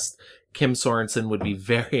 future guest, Kim Sorensen, would be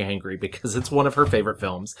very angry because it's one of her favorite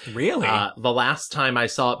films. Really? The last time I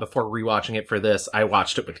saw it before rewatching it for this, I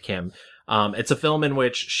watched it with Kim. It's a film in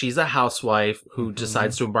which she's a housewife who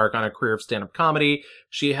decides to embark on a career of stand-up comedy.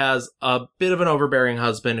 She has a bit of an overbearing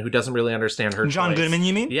husband who doesn't really understand her John choice. Goodman,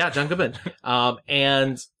 you mean? Yeah, John Goodman.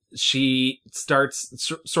 And she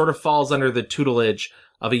sort of falls under the tutelage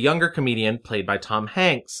of a younger comedian played by Tom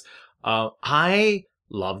Hanks. I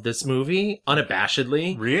love this movie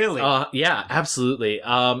unabashedly. Really? Yeah, absolutely.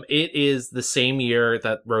 It is the same year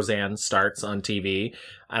that Roseanne starts on TV.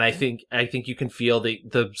 And I think you can feel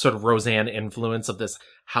the sort of Roseanne influence of this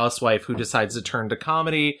housewife who decides to turn to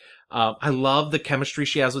comedy. I love the chemistry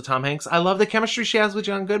she has with Tom Hanks. I love the chemistry she has with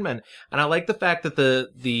John Goodman. And I like the fact that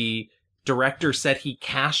the director said he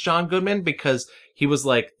cast John Goodman because he was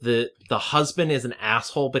like, the husband is an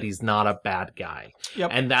asshole, but he's not a bad guy.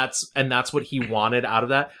 Yep. And that's what he wanted out of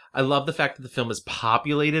that. I love the fact that the film is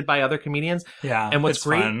populated by other comedians. Yeah. And what's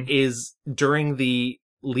great fun. is during the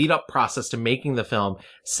lead up process to making the film,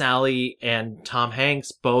 Sally and Tom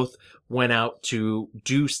Hanks both went out to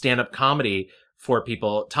do stand-up comedy for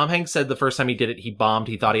people. Tom Hanks said the first time he did it, he bombed.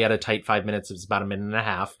 He thought he had a tight 5 minutes. It was about a minute and a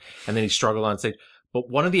half. And then he struggled on stage. But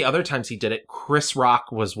one of the other times he did it, Chris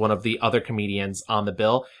Rock was one of the other comedians on the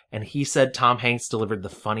bill. And he said Tom Hanks delivered the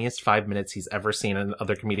funniest 5 minutes he's ever seen an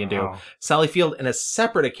other comedian do. Sally Field, in a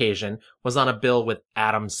separate occasion, was on a bill with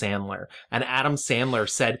Adam Sandler. And Adam Sandler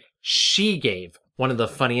said she gave one of the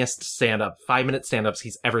funniest 5-minute stand-ups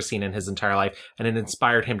he's ever seen in his entire life. And it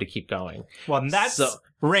inspired him to keep going. Well, that's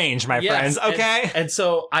range, my friends. Okay. And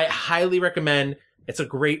so I highly recommend. It's a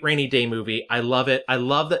great rainy day movie. I love it. I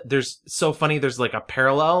love that there's like a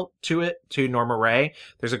parallel to it, to Norma Rae.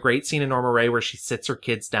 There's a great scene in Norma Rae where she sits her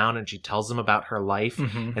kids down and she tells them about her life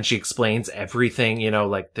and she explains everything,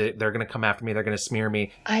 like they're going to come after me. They're going to smear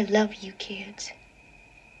me. I love you kids.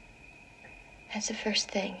 That's the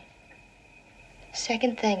first thing.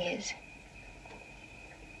 Second thing is,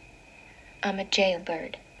 I'm a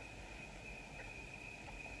jailbird.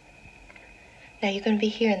 Now you're going to be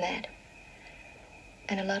hearing that.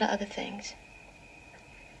 And a lot of other things.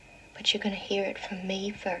 But you're going to hear it from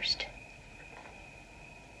me first.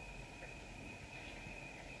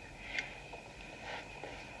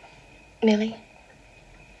 Millie,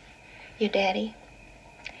 your daddy,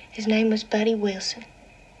 his name was Buddy Wilson.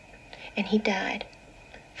 And he died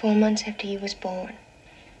 4 months after you was born.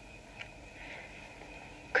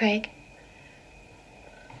 Craig,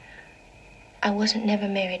 I wasn't never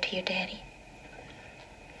married to your daddy.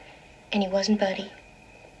 And he wasn't Buddy.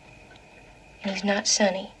 And he's not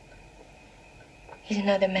Sonny. He's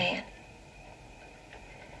another man.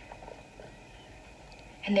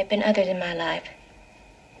 And there have been others in my life.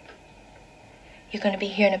 You're going to be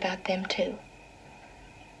hearing about them too.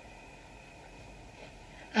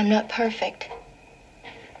 I'm not perfect.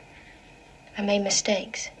 I made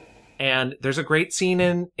mistakes. And there's a great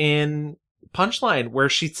scene in punchline where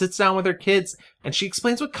she sits down with her kids and she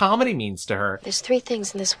explains what comedy means to her. There's 3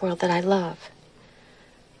 things in this world that I love.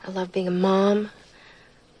 I love being a mom.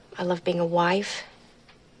 I love being a wife.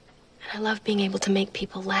 And I love being able to make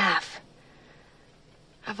people laugh.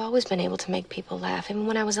 I've always been able to make people laugh, even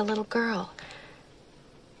when I was a little girl.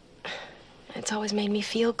 It's always made me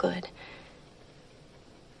feel good.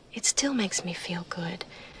 It still makes me feel good.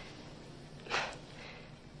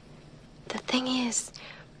 The thing is,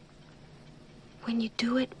 when you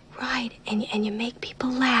do it right and you make people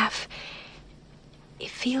laugh, it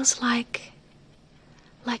feels like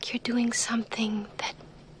you're doing something that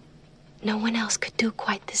no one else could do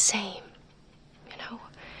quite the same. You know?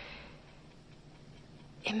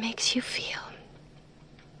 It makes you feel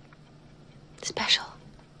special.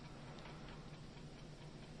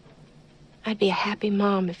 I'd be a happy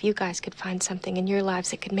mom if you guys could find something in your lives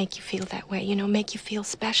that could make you feel that way, you know, make you feel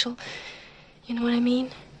special. You know what I mean?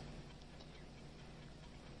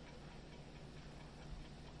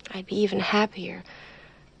 I'd be even happier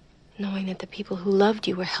knowing that the people who loved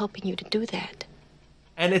you were helping you to do that.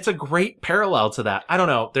 And it's a great parallel to that. I don't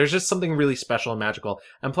know. There's just something really special and magical.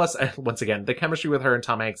 And plus, once again, the chemistry with her and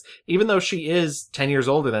Tom Hanks, even though she is 10 years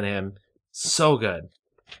older than him, so good.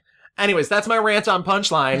 Anyways, that's my rant on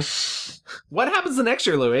Punchline. What happens the next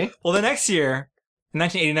year, Louis? Well, the next year, in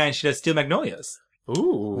 1989, she does Steel Magnolias.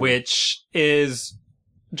 Ooh. Which is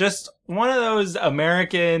just one of those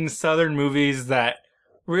American Southern movies that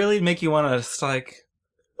really make you want to just like,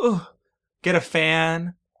 ooh, get a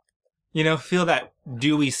fan, you know, feel that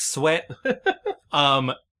dewy sweat.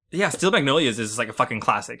 Yeah, Steel Magnolias is like a fucking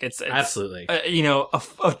classic. It's absolutely, you know,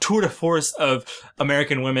 a tour de force of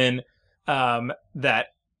American women, that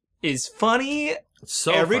is funny.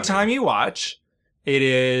 So every funny. time you watch. It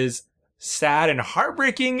is sad and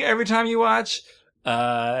heartbreaking every time you watch.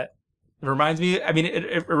 Reminds me, I mean,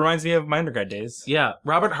 it reminds me of my undergrad days. Yeah.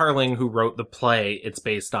 Robert Harling, who wrote the play it's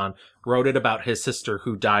based on, wrote it about his sister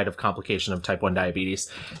who died of complication of type 1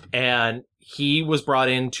 diabetes. And he was brought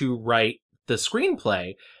in to write the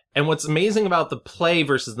screenplay. And what's amazing about the play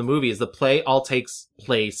versus the movie is the play all takes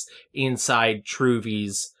place inside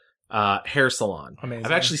Truvy's hair salon. Amazing.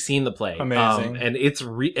 I've actually seen the play. Amazing. And it's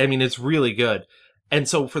it's really good. And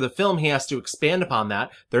so for the film, he has to expand upon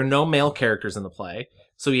that. There are no male characters in the play.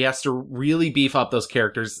 So he has to really beef up those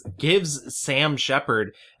characters, gives Sam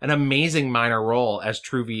Shepard an amazing minor role as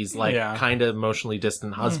Truvy's kind of emotionally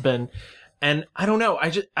distant husband. And I don't know.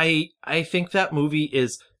 I think that movie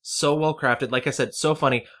is so well crafted. Like I said, so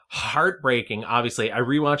funny, heartbreaking. Obviously, I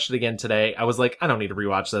rewatched it again today. I was like, I don't need to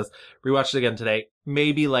rewatch this. Rewatched it again today.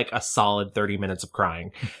 Maybe like a solid 30 minutes of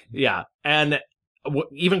crying. Yeah. And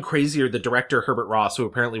even crazier, the director, Herbert Ross, who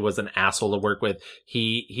apparently was an asshole to work with,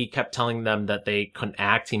 he kept telling them that they couldn't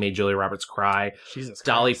act. He made Julia Roberts cry. Jesus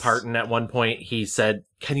Dolly Christ. Parton, at one point, he said,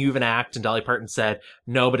 can you even act? And Dolly Parton said,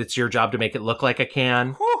 no, but it's your job to make it look like I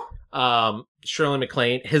can. Shirley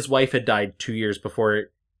MacLaine, his wife had died 2 years before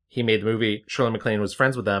he made the movie. Shirley MacLaine was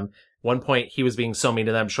friends with them. One point, he was being so mean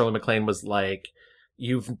to them. Shirley MacLaine was like,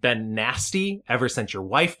 you've been nasty ever since your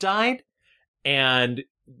wife died. And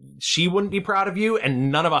she wouldn't be proud of you, and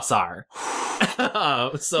none of us are.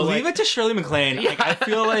 So leave it to Shirley MacLaine. Yeah. Like, I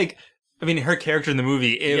feel like, I mean, her character in the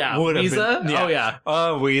movie, would have Weezer? been. Yeah. Oh, yeah.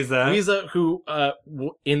 Oh, Weezer. Weezer, who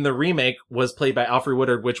in the remake was played by Alfre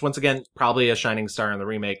Woodard, which, once again, probably a shining star in the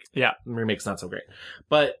remake. Yeah. The remake's not so great.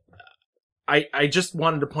 But I just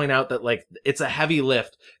wanted to point out that, like, it's a heavy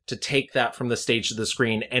lift to take that from the stage to the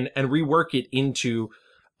screen and rework it into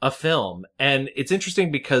a film. And it's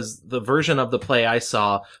interesting because the version of the play I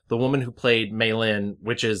saw, the woman who played Mei Lin,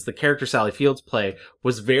 which is the character Sally Field's play,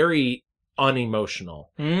 was very unemotional.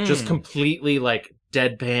 Just completely like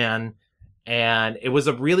deadpan. And it was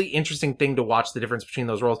a really interesting thing to watch the difference between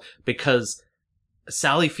those roles, because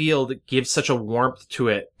Sally Field gives such a warmth to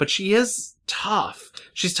it, but she is tough.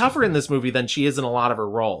 She's tougher in this movie than she is in a lot of her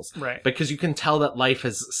roles. Right. Because you can tell that life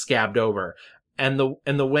has scabbed over. And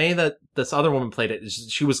the way that this other woman played it,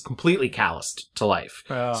 she was completely calloused to life.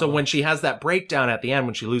 Oh. So when she has that breakdown at the end,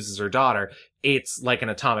 when she loses her daughter, it's like an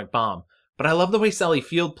atomic bomb. But I love the way Sally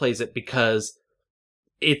Field plays it, because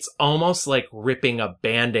it's almost like ripping a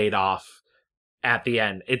Band-Aid off at the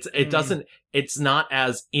end. It's not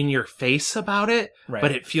as in your face about it, Right.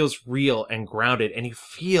 but it feels real and grounded, and you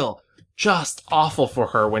feel just awful for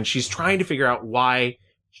her when she's trying to figure out why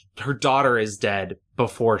her daughter is dead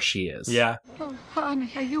before she is. Yeah. Oh,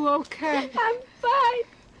 honey, are you okay? I'm fine.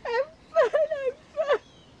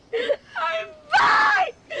 I'm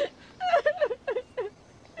fine.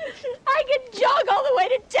 I can jog all the way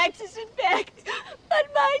to Texas and back, but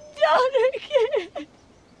my daughter can't.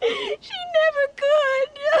 She never could.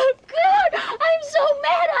 Oh, God. so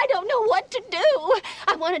mad I don't know what to do.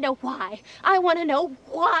 I want to know why. I want to know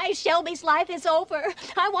why Shelby's life is over.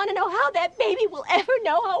 I want to know how that baby will ever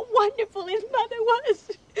know how wonderful his mother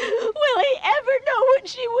was. Will he ever know what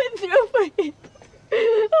she went through for him?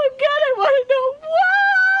 Oh, God, I want to know why.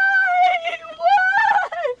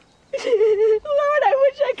 Why? Lord, I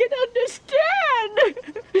wish I could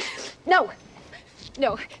understand. No.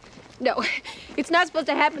 It's not supposed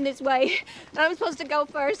to happen this way. I'm supposed to go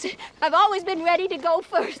first. I've always been ready to go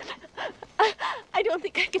first. I don't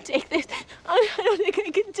think I can take this. I don't think I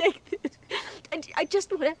can take this. I just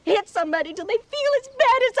want to hit somebody till they feel as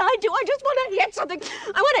bad as I do. I just want to hit something.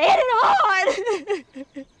 I want to hit it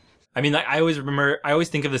hard. I mean, I always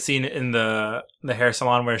think of the scene in the hair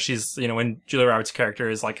salon where she's, when Julia Roberts' character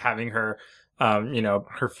is like having her,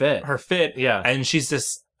 her fit. Yeah. And she's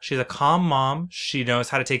a calm mom. She knows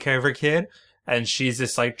how to take care of her kid. And she's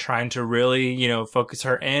just like trying to really, focus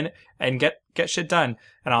her in and get shit done.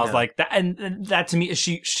 And I was like, that to me,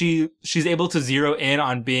 she's able to zero in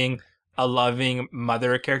on being a loving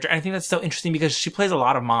mother character. And I think that's so interesting because she plays a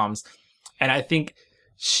lot of moms. And I think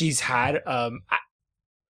she's had,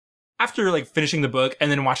 after like finishing the book and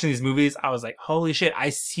then watching these movies, I was like, holy shit, I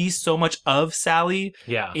see so much of Sally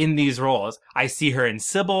in these roles. I see her in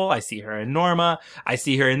Sybil. I see her in Norma. I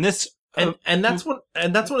see her in this. And that's one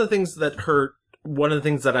of the things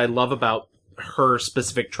that I love about her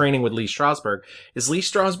specific training with Lee Strasberg is Lee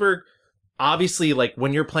Strasberg, obviously, like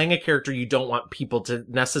when you're playing a character, you don't want people to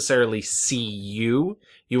necessarily see you.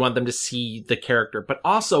 You want them to see the character. But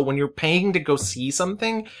also, when you're paying to go see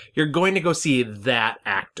something, you're going to go see that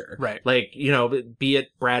actor. Right. Like, be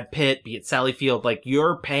it Brad Pitt, be it Sally Field, like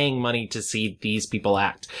you're paying money to see these people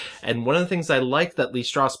act. And one of the things I like that Lee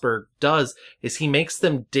Strasberg does is he makes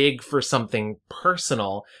them dig for something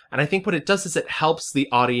personal. And I think what it does is it helps the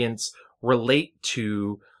audience relate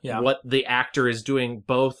to what the actor is doing,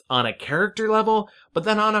 both on a character level, but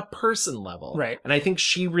then on a person level. Right. And I think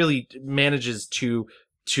she really manages to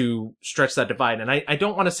stretch that divide. And I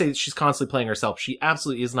don't want to say that she's constantly playing herself. She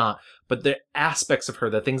absolutely is not. But the aspects of her,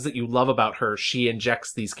 the things that you love about her, she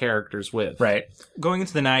injects these characters with. Right. Going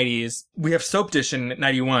into the 90s, we have Soap Dish in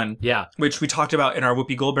 91. Yeah. Which we talked about in our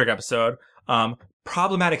Whoopi Goldberg episode.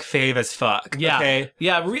 Problematic fave as fuck. Yeah. Okay?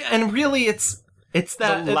 Yeah. And really, it's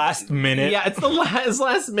that the last minute. Yeah, it's the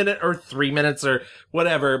last minute or 3 minutes or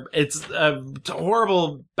whatever. It's a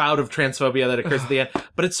horrible bout of transphobia that occurs at the end.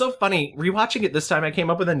 But it's so funny. Rewatching it this time, I came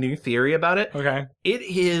up with a new theory about it. Okay. It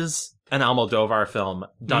is an Almodovar film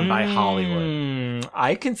done by Hollywood.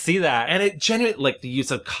 I can see that. And it genuinely, like the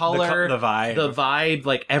use of color, the vibe,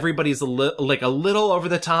 like everybody's a little over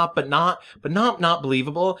the top, but not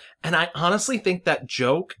believable. And I honestly think that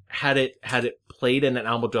joke, had it played in an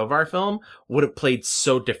Almodovar film, would have played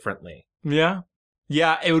so differently. Yeah.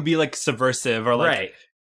 Yeah, it would be like subversive or like... Right.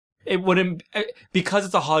 It wouldn't... Because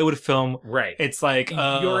it's a Hollywood film, right? It's like...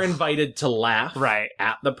 you're invited to laugh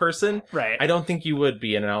at the person. Right. I don't think you would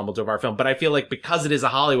be in an Almodovar film, but I feel like because it is a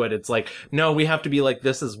Hollywood, it's like, no, we have to be like,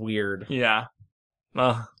 this is weird. Yeah.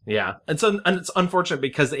 Yeah. And it's unfortunate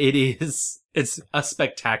because it's a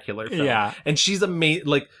spectacular film. Yeah. And she's amazing.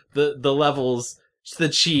 Like, the levels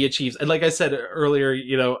that she achieves. And like I said earlier,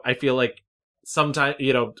 I feel like sometimes,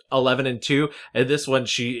 11 and 2, and this one,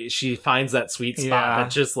 she finds that sweet spot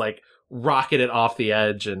that just like rocket it off the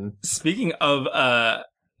edge. And speaking of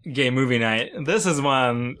gay movie night, this is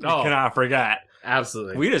one you cannot forget.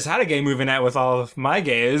 Absolutely. We just had a gay movie night with all of my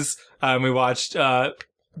gays. We watched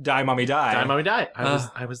Die Mommy Die. Die Mommy Die.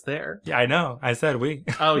 I was there. Yeah, I know. I said we.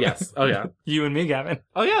 Oh, yes. Oh, yeah. You and me, Gavin.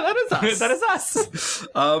 Oh, yeah, that is us. That is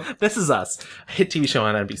us. This is us. A hit TV show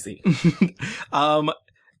on NBC.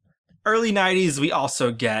 Early 90s, we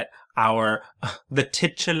also get the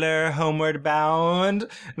titular Homeward Bound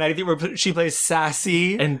 93, where she plays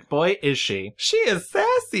Sassy. And boy, is she. She is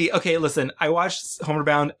sassy. Okay, listen, I watched Homeward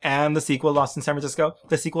Bound and the sequel, Lost in San Francisco.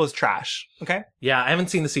 The sequel is trash, okay? Yeah, I haven't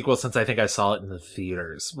seen the sequel since I think I saw it in the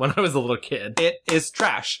theaters when I was a little kid. It is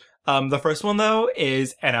trash. The first one, though,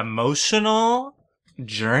 is an emotional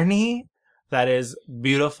journey that is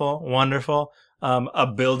beautiful, wonderful, a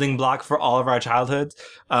building block for all of our childhoods.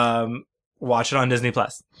 Watch it on Disney+.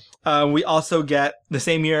 We also get, the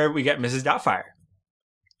same year, we get Mrs. Doubtfire,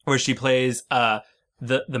 where she plays the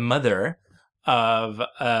mother of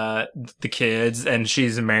the kids, and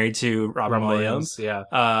she's married to Robin Williams. Yeah.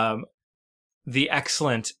 The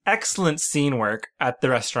excellent scene work at the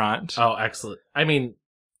restaurant. Oh, excellent. I mean,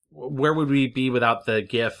 where would we be without the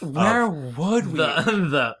gif? Where would we?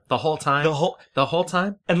 The whole time? The whole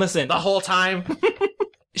time? And listen. The whole time?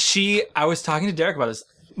 I was talking to Derek about this.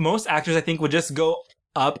 Most actors, I think, would just go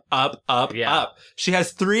up, up. She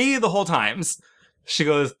has 3 the whole times. She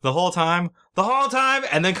goes, the whole time,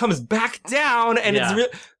 and then comes back down, and it's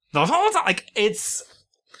the whole time. Like, that's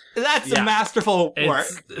a masterful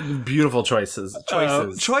work. Beautiful choices.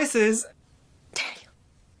 Choices.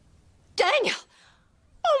 Daniel!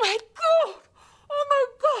 Oh my God! Oh my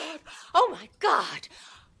God! Oh my God!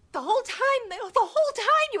 The whole time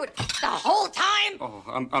you were... The whole time?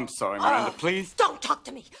 Oh, I'm sorry, Miranda, please. Don't talk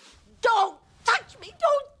to me. Don't touch me.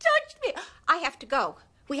 Don't touch me. I have to go.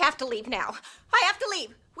 We have to leave now. I have to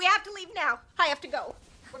leave. We have to leave now. I have to go.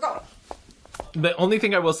 We're going. The only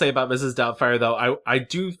thing I will say about Mrs. Doubtfire, though, I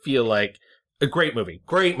do feel like a great movie.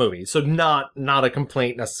 So not a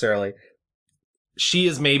complaint necessarily. She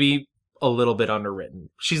is maybe a little bit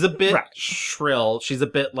underwritten. She's a bit shrill. She's a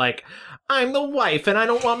bit like, I'm the wife and I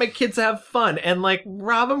don't want my kids to have fun. And like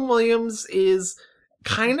Robin Williams is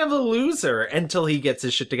kind of a loser until he gets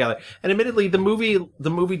his shit together. And admittedly, the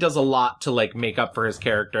movie does a lot to like make up for his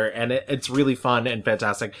character, and it's really fun and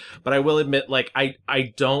fantastic. But I will admit, like,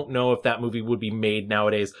 I don't know if that movie would be made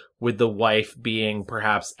nowadays with the wife being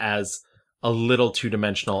perhaps as a little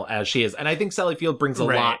two-dimensional as she is. And I think Sally Field brings a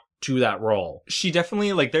lot to that role. She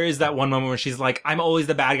definitely, like, there is that one moment where she's like, I'm always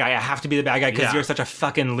the bad guy. I have to be the bad guy because you're such a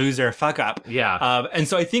fucking loser fuck up. Yeah. And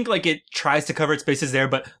so I think, like, it tries to cover its bases there,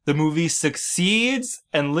 but the movie succeeds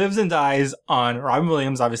and lives and dies on Robin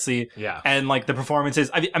Williams, obviously. Yeah. And, like, the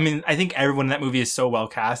performances. I mean, I think everyone in that movie is so well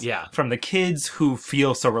cast. Yeah. From the kids who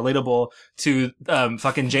feel so relatable to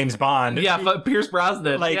fucking James Bond. Yeah, Pierce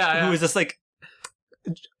Brosnan. Like, who is just, like,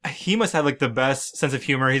 he must have like the best sense of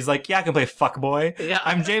humor. He's like, yeah, I can play fuckboy. Yeah,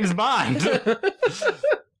 I'm James Bond.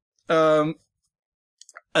 The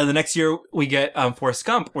next year we get Forrest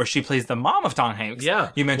Gump, where she plays the mom of Tom Hanks. Yeah,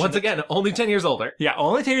 you mentioned once again only 10 years older. Yeah,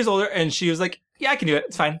 only 10 years older, and she was like, yeah, I can do it.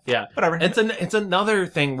 It's fine. Yeah, whatever. It's another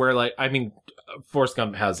thing where, like, I mean, Forrest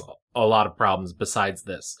Gump has a lot of problems besides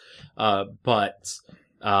this, but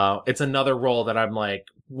it's another role that I'm like,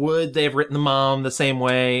 would they have written the mom the same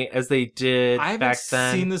way as they did back then? I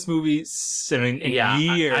haven't seen this movie in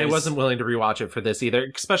years. I wasn't willing to rewatch it for this either,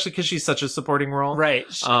 especially because she's such a supporting role. Right.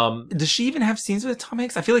 Does she even have scenes with Tom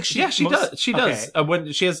Hanks? I feel like she does. She does.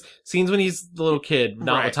 When she has scenes when he's the little kid,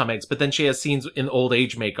 not with Tom Hanks, but then she has scenes in old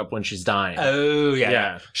age makeup when she's dying. Oh,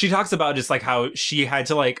 yeah. She talks about just like how she had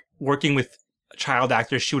to, like, working with child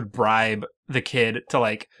actors, she would bribe the kid to,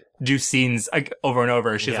 like, do scenes like over and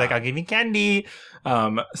over. She's like, I'll give you candy.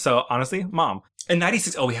 So honestly, mom. In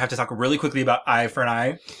 96, we have to talk really quickly about Eye for an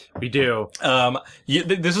Eye. We do.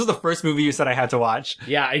 This was the first movie you said I had to watch.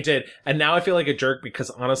 Yeah, I did. And now I feel like a jerk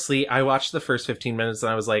because honestly, I watched the first 15 minutes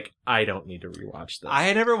and I was like, I don't need to rewatch this. I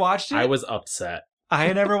had never watched it. I was upset. I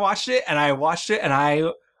had never watched it, and I watched it and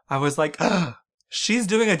I was like, she's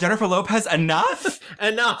doing a Jennifer Lopez enough?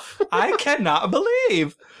 Enough. I cannot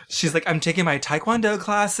believe. She's like, I'm taking my Taekwondo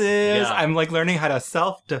classes. Yeah. I'm like learning how to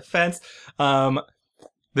self-defense.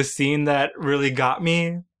 The scene that really got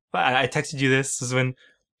me, I texted you this, is when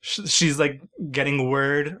she's like getting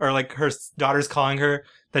word, or like her daughter's calling her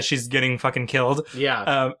that she's getting fucking killed.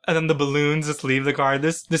 Yeah. And then the balloons just leave the car.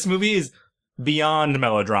 This movie is beyond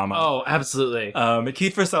melodrama. Oh, absolutely.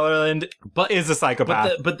 Kiefer Sutherland is a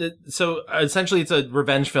psychopath. So essentially it's a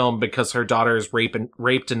revenge film because her daughter is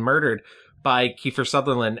raped and murdered by Kiefer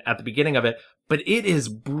Sutherland at the beginning of it. But it is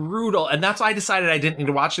brutal. And that's why I decided I didn't need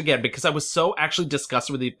to watch it again, because I was so actually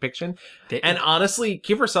disgusted with the depiction. And honestly,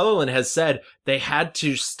 Kiefer Sutherland has said they had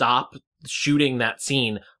to stop shooting that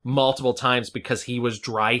scene multiple times because he was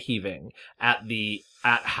dry heaving at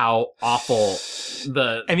how awful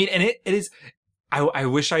I mean, and it is. I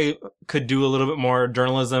wish I could do a little bit more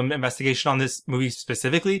journalism investigation on this movie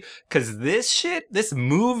specifically, because this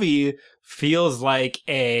movie feels like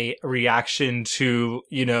a reaction to,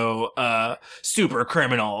 super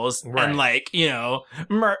criminals, and like, because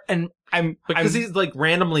he's like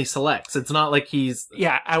randomly selects. It's not like he's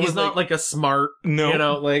not like a smart,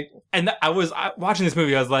 and I was watching this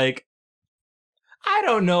movie. I was like, I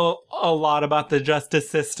don't know a lot about the justice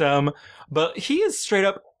system, but he is straight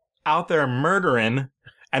up out there murdering,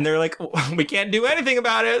 and they're like, we can't do anything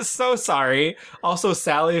about it. So sorry. Also,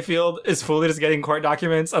 Sally Field is fully just getting court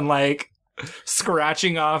documents and like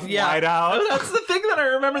scratching off whiteout. That's the thing that I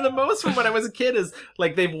remember the most from when I was a kid is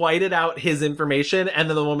like they've whited out his information, and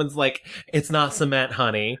then the woman's like, it's not cement,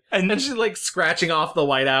 honey. And then she's like scratching off the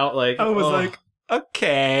whiteout. Like, I was like,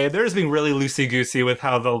 okay, they're just being really loosey-goosey with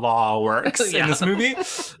how the law works in this movie.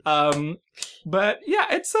 But yeah,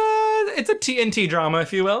 it's a TNT drama,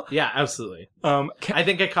 if you will. Yeah, absolutely. I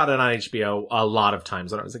think I caught it on HBO a lot of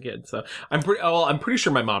times when I was a kid. So I'm pretty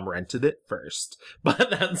sure my mom rented it first.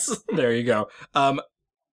 But that's there you go.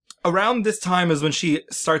 around this time is when she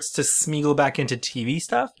starts to smeagol back into TV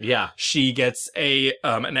stuff. Yeah. She gets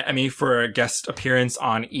an Emmy for a guest appearance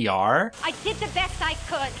on ER. I did the best I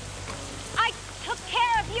could. I took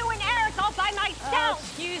care of you and Eric all by myself.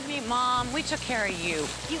 Excuse me, Mom. We took care of you.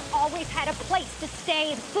 You always had a place to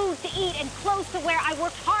stay and food to eat and clothes to wear. I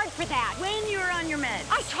worked hard for that. When you were on your meds.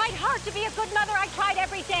 I tried hard to be a good mother. I tried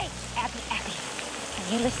every day. Abby,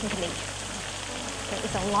 can you listen to me? There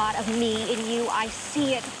is a lot of me in you. I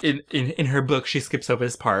see it. In her book, she skips over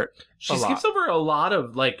this part. She skips over a lot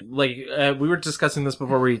of, we were discussing this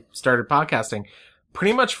before we started podcasting.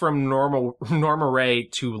 Pretty much from Norma Ray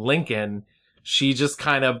to Lincoln, she just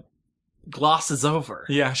kind of glosses over.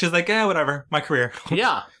 Yeah, she's like, whatever, my career.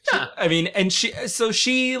 Yeah. I mean, and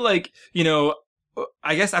she like, you know,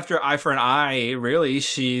 I guess after Eye for an Eye, really,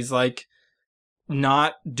 she's like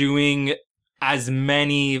not doing as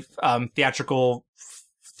many theatrical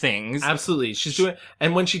things. Absolutely. She's doing,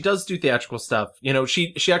 and when she does do theatrical stuff, you know,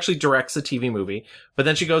 she actually directs a TV movie, but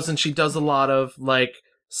then she goes and she does a lot of like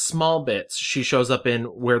small bits. She shows up in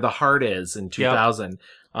Where the Heart Is in 2000. Yep.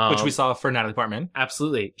 Which we saw for Natalie Portman.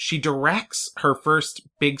 Absolutely. She directs her first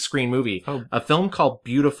big screen movie, a film called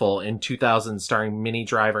Beautiful in 2000 starring Minnie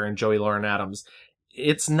Driver and Joey Lauren Adams.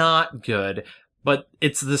 It's not good, but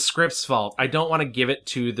it's the script's fault. I don't want to give it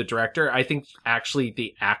to the director. I think actually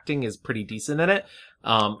the acting is pretty decent in it.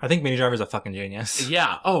 I think Minnie Driver's a fucking genius.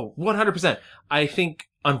 Yeah. Oh, 100%. I think,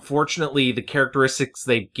 unfortunately, the characteristics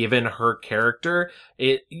they've given her character,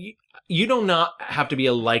 you do not have to be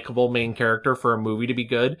a likable main character for a movie to be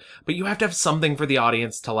good, but you have to have something for the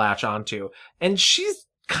audience to latch onto. And she's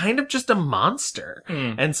kind of just a monster.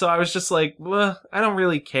 And so I was just like, well, I don't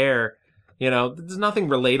really care. You know, there's nothing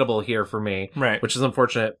relatable here for me. Right. Which is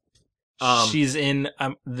unfortunate. She's in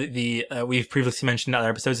we've previously mentioned in other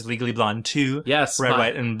episodes, Legally Blonde 2. Yes. Red,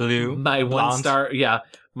 White, and Blue. My Blonde. 1-star,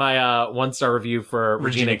 my 1-star review for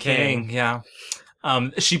Regina King. Yeah.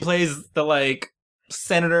 She plays the, like,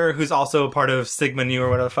 senator who's also a part of Sigma Nu or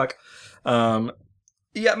whatever the fuck.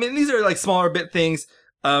 Yeah, I mean, these are, like, smaller bit things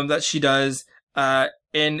that she does.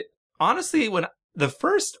 And honestly, when the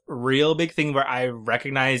first real big thing where I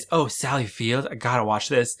recognized, oh, Sally Field, I gotta watch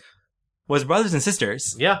this, was Brothers and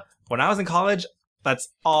Sisters. Yeah. When I was in college, that's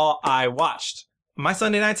all I watched. My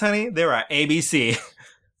Sunday nights, honey, they were at ABC.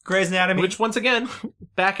 Grey's Anatomy. Which, once again,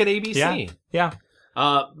 back at ABC. Yeah.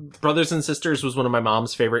 Brothers and Sisters was one of my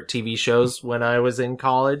mom's favorite TV shows when I was in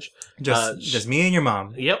college. Just me and your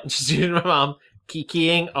mom. Yep, just you and my mom.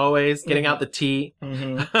 Kikiing, always, getting out the tea.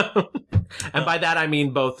 Mm-hmm. And by that, I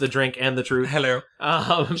mean both the drink and the truth. Hello.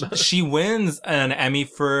 She wins an Emmy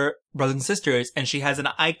for Brothers and Sisters, and she has an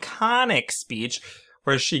iconic speech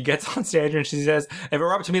where she gets on stage and she says, if it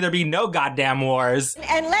were up to me, there'd be no goddamn wars.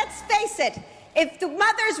 And let's face it, if the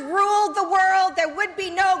mothers ruled the world, there would be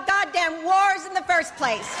no goddamn wars in the first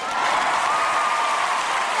place. Thank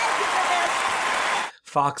you for this.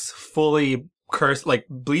 Fox fully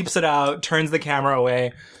bleeps it out, turns the camera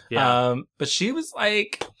away. Yeah. But she was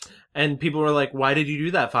like... And people were like, why did you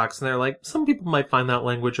do that, Fox? And they're like, some people might find that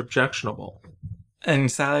language objectionable. And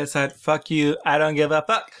Sally said, fuck you, I don't give a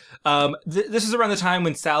fuck. This is around the time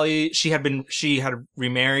when Sally, she had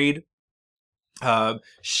remarried. I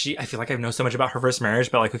feel like I know so much about her first marriage,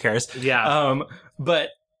 but like, who cares? Yeah.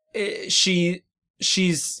 But she's,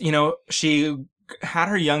 you know, she had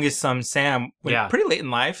her youngest son, Sam, pretty late in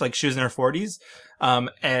life. Like, she was in her 40s.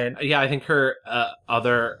 And yeah, I think her,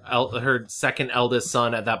 her second eldest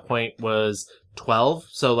son at that point was 12.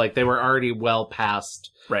 So like, they were already well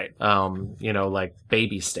past, right. You know, like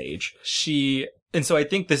baby stage. And so I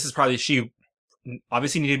think this is probably, she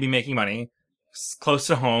obviously needed to be making money close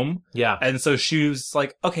to home. Yeah. And so she was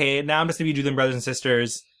like, okay, now I'm just going to be doing Brothers and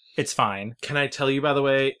Sisters. It's fine. Can I tell you, by the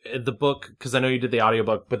way, the book, because I know you did the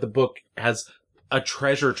audiobook, but the book has a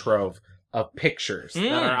treasure trove of pictures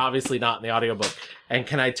that are obviously not in the audiobook. And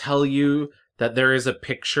can I tell you that there is a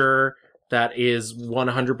picture that is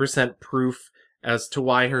 100% proof as to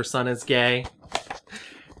why her son is gay?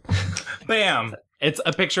 Bam! It's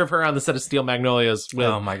a picture of her on the set of Steel Magnolias with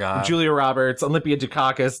oh my God. Julia Roberts, Olympia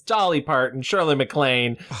Dukakis, Dolly Parton, Shirley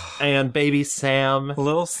MacLaine, and baby Sam.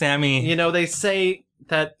 Little Sammy. You know, they say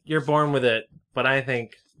that you're born with it, but I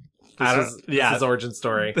think this is origin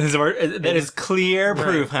story. That is clear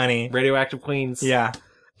proof, honey. Radioactive Queens. Yeah.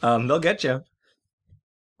 They'll get you.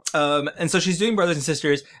 And so she's doing Brothers and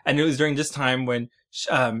Sisters, and it was during this time when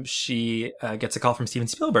she gets a call from Steven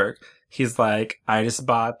Spielberg. He's like, I just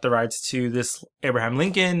bought the rights to this Abraham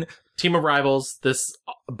Lincoln. Team of Rivals, this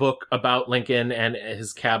book about Lincoln and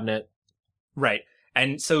his cabinet. Right.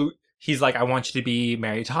 And so he's like, I want you to be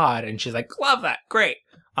Mary Todd. And she's like, love that. Great.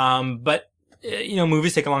 But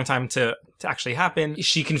movies take a long time to actually happen.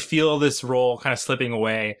 She can feel this role kind of slipping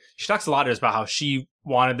away. She talks a lot to us about how she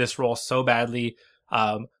wanted this role so badly.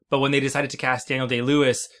 But when they decided to cast Daniel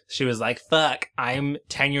Day-Lewis, she was like, fuck, I'm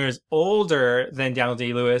 10 years older than Daniel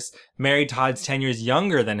Day-Lewis. Mary Todd's 10 years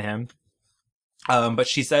younger than him. But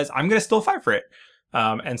she says, I'm going to still fight for it.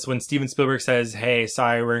 And so when Steven Spielberg says, hey,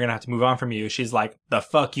 sorry, we're going to have to move on from you, she's like, the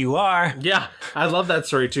fuck you are. Yeah, I love that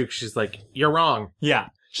story too. She's like, you're wrong. Yeah.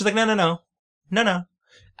 She's like, no.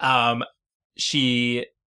 She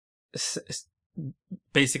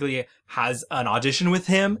basically has an audition with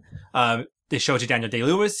him. They show it to Daniel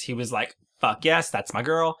Day-Lewis. He was like, fuck yes, that's my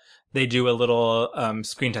girl. They do a little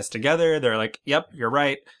screen test together. They're like, yep, you're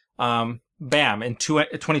right. Bam. In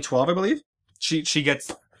 2012, I believe, she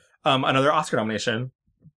gets another Oscar nomination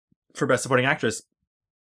for Best Supporting Actress.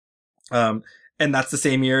 And that's the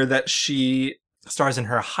same year that she stars in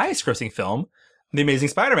her highest grossing film, The Amazing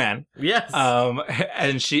Spider-Man. Yes.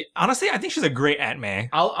 And she, honestly, I think she's a great Aunt May.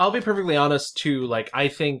 I'll be perfectly honest too. Like, I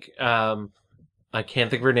think, I can't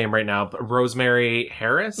think of her name right now, but Rosemary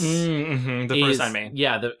Harris. The first Aunt May.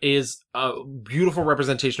 Yeah, is a beautiful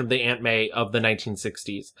representation of the Aunt May of the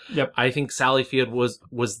 1960s. Yep. I think Sally Field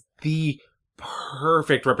was the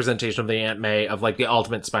perfect representation of the Aunt May of like the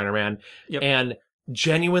ultimate Spider-Man. Yep. And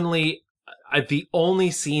genuinely, the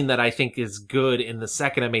only scene that I think is good in the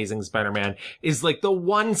second Amazing Spider-Man is like the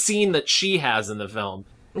one scene that she has in the film.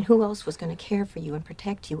 And who else was going to care for you and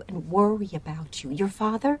protect you and worry about you? Your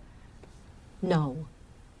father? No.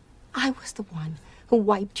 I was the one who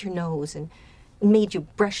wiped your nose and made you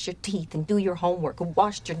brush your teeth and do your homework and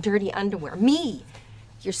washed your dirty underwear. Me,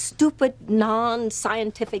 your stupid,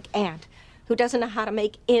 non-scientific aunt who doesn't know how to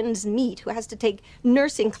make ends meet, who has to take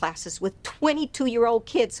nursing classes with 22-year-old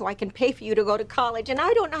kids so I can pay for you to go to college. And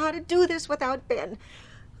I don't know how to do this without Ben.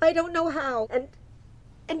 I don't know how.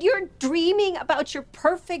 And you're dreaming about your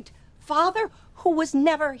perfect father who was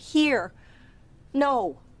never here.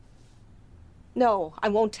 No, I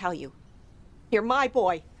won't tell you. You're my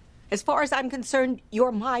boy. As far as I'm concerned,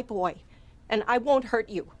 you're my boy. And I won't hurt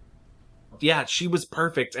you. Yeah, she was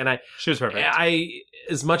perfect. And she was perfect.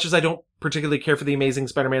 As much as I don't particularly care for the Amazing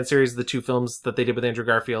Spider-Man series, the two films that they did with Andrew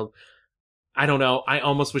Garfield, I don't know. I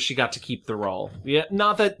almost wish she got to keep the role. Yeah,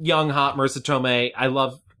 not that young, hot Marissa Tomei. I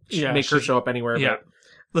love make her show up anywhere. Yeah. But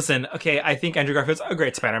listen, okay, I think Andrew Garfield's a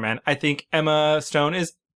great Spider-Man. I think Emma Stone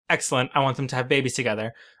is excellent. I want them to have babies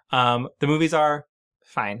together. The movies are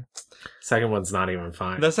fine. Second one's not even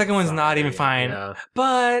fine. The second one's not even fine. Yeah.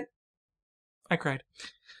 But I cried.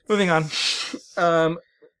 Moving on.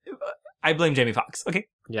 I blame Jamie Foxx. Okay.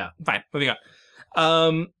 Yeah. Fine. Moving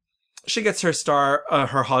on. She gets her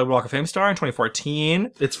her Hollywood Walk of Fame star in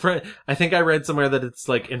 2014. I think I read somewhere that it's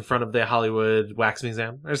like in front of the Hollywood Wax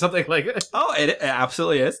Museum or something like that. Oh, it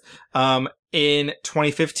absolutely is. In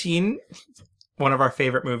 2015, one of our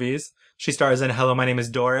favorite movies, she stars in Hello, My Name is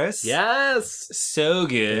Doris. Yes. So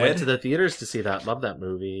good. Went to the theaters to see that. Love that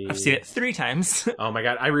movie. I've seen it 3 times. Oh my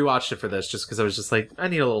God. I rewatched it for this just because I was just like, I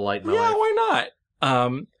need a little light in my life. Yeah, why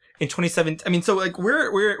not? In 2017, I mean, so like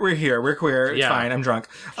we're here, we're queer. It's fine. I'm drunk.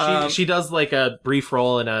 She does like a brief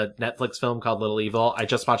role in a Netflix film called Little Evil. I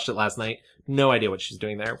just watched it last night. No idea what she's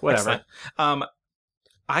doing there. Whatever. Excellent.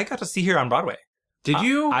 I got to see her on Broadway. Did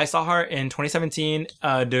you? I saw her in 2017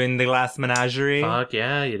 doing The Last Menagerie. Fuck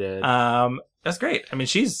yeah, you did. That's great. I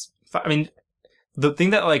mean, the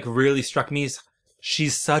thing that like really struck me is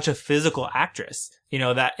she's such a physical actress. You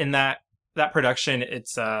know, that in that production,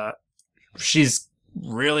 it's she's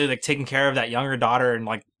really like taking care of that younger daughter, and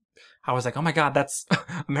like I was like, oh my God, that's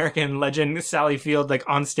American legend Sally Field like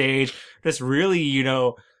on stage. Just really, you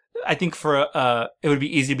know, I think for it would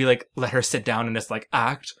be easy to be like, let her sit down and just like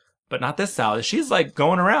act. But not this Sally. She's like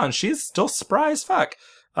going around. She's still spry as fuck.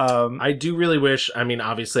 I do really wish, I mean,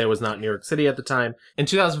 obviously I was not in New York City at the time. In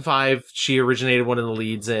 2005, she originated one of the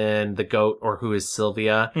leads in The Goat, or Who is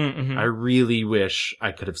Sylvia. Mm-hmm. I really wish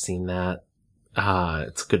I could have seen that.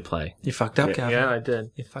 It's a good play. You fucked up, Kevin. Yeah, I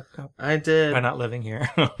did. You fucked up. I did. By not living here.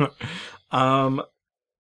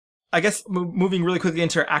 I guess moving really quickly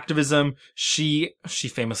into her activism, she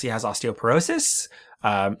famously has osteoporosis.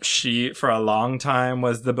 She, for a long time,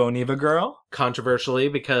 was the Boniva girl. Controversially,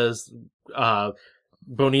 because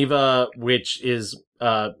Boniva, which is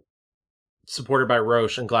supported by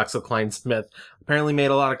Roche and GlaxoSmithKline, apparently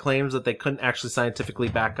made a lot of claims that they couldn't actually scientifically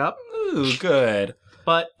back up. Ooh, good.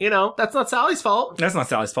 But, you know, that's not Sally's fault. That's not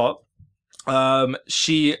Sally's fault.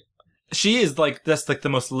 She is like, that's like the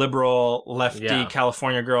most liberal lefty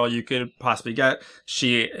California girl you could possibly get.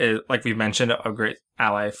 She is, like we've mentioned, a great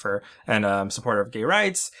ally for and supporter of gay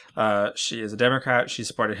rights. She is a Democrat. She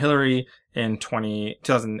supported Hillary in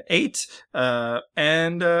 2008.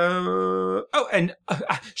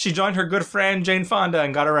 She joined her good friend Jane Fonda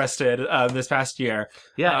and got arrested this past year.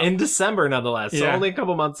 Yeah, in December, nonetheless. So only a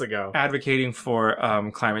couple months ago. Advocating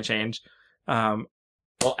for climate change.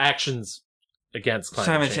 Actions against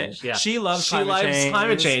climate change. Yeah. She loves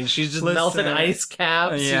climate change. She's just melting ice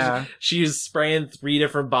caps. Yeah. She's spraying 3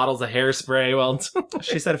 different bottles of hairspray. Well,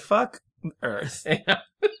 she said, "Fuck Earth." Yeah.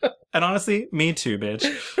 And honestly, me too, bitch.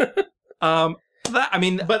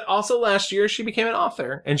 But also last year she became an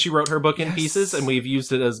author and she wrote her book in pieces, and we've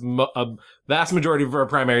used it as a vast majority of our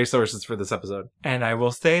primary sources for this episode. And I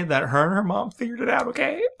will say that her and her mom figured it out.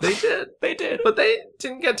 Okay, they did, but they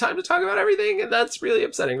didn't get time to talk about everything, and that's really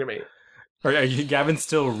upsetting to me. Are you, Gavin's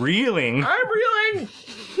still reeling? I'm reeling.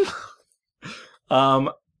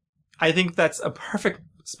 I think that's a perfect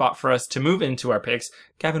spot for us to move into our picks.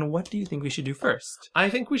 Gavin, what do you think we should do first? I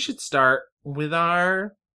think we should start with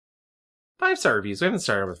our 5-star reviews. We haven't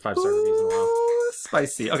started with 5-star reviews in a while.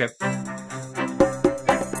 Spicy. Okay.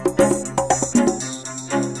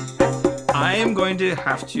 I am going to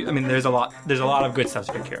have to. I mean, there's a lot of good stuff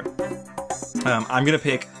to pick here. I'm gonna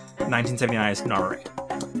pick 1979's Norma Rae.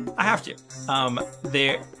 I have to.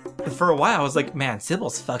 For a while, I was like, man,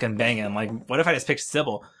 Sybil's fucking banging. Like, what if I just picked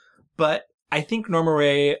Sybil? But I think Norma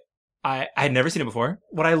Rae, I had never seen it before.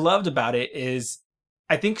 What I loved about it is,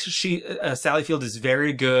 I think Sally Field is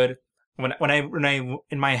very good. When I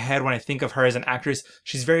in my head, when I think of her as an actress,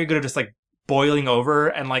 she's very good at just like boiling over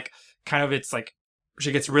and like kind of, it's like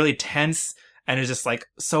she gets really tense and is just like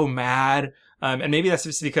so mad. And maybe that's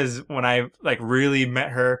just because when I like really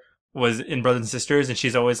met her was in Brothers and Sisters, and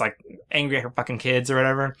she's always like angry at her fucking kids or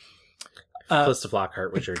whatever. Calista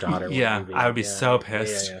Flockhart was your daughter. Yeah, I would be so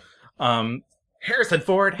pissed. Yeah. Harrison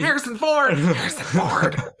Ford.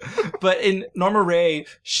 But in Norma Rae,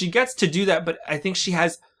 she gets to do that, but I think she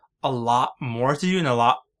has a lot more to do and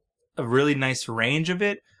a really nice range of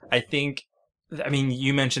it. I mean,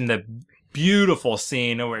 you mentioned the beautiful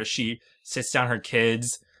scene where she sits down her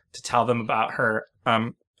kids to tell them about her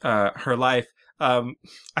life. I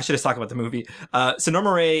should have talked about the movie. So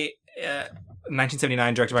Norma Rae,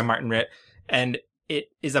 1979, directed by Martin Ritt, and it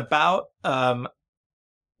is about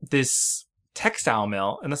this textile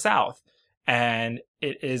mill in the South. And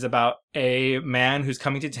it is about a man who's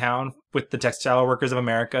coming to town with the Textile Workers of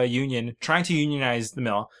America union, trying to unionize the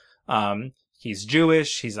mill. He's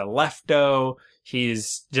Jewish. He's a lefto.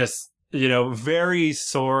 He's just, very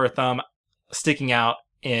sore thumb sticking out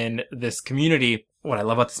in this community. What I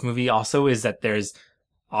love about this movie also is that there's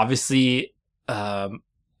obviously like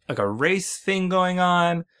a race thing going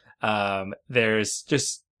on. There's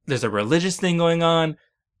a religious thing going on.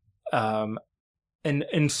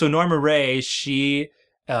 And so Norma Rae, she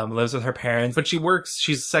lives with her parents, but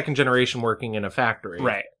she's second generation working in a factory.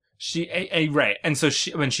 Right. Right. And so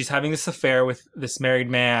when she's having this affair with this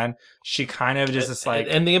married man, she kind of just is like,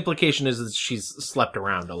 and the implication is that she's slept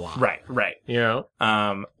around a lot. Right. Oh,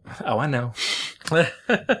 I know.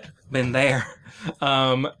 Been there.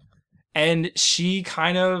 And she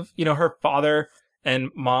kind of, her father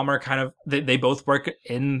and mom are kind of, they both work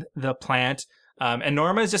in the plant. And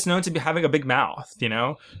Norma is just known to be having a big mouth,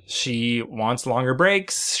 She wants longer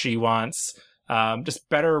breaks. She wants just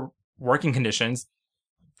better working conditions.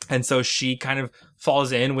 And so she kind of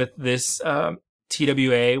falls in with this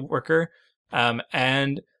TWA worker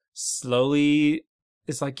and slowly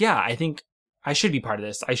is like, yeah, I think I should be part of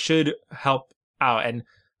this. I should help out. And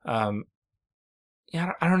I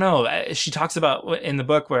don't know. She talks about in the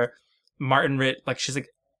book where Martin Ritt, like, she's like,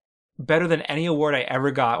 better than any award I ever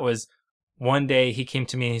got was one day he came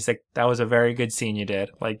to me and he's like, that was a very good scene you did.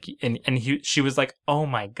 Like, she was like, oh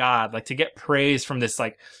my God, like to get praise from this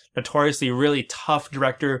like notoriously really tough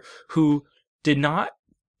director who did not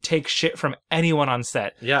take shit from anyone on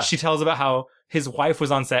set. Yeah. She tells about how his wife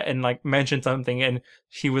was on set and like mentioned something and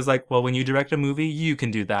he was like, well, when you direct a movie, you can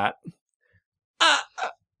do that.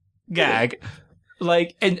 Gag.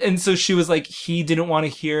 Like, and so she was like, he didn't want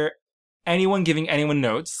to hear anyone giving anyone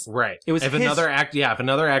notes. Right. It was if another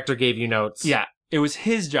actor gave you notes. Yeah. It was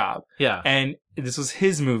his job. Yeah. And this was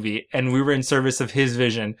his movie and we were in service of his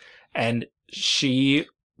vision. And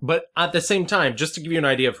but at the same time, just to give you an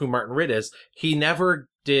idea of who Martin Ritt is, he never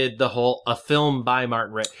did the whole a film by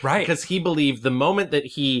Martin Ritt. Right. Because he believed the moment that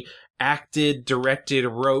he acted, directed,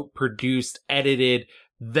 wrote, produced, edited,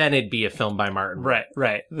 then it'd be a film by Martin Ritt.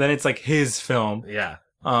 Right. Then it's like his film. Yeah.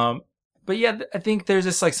 But yeah, I think there's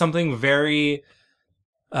just like something very,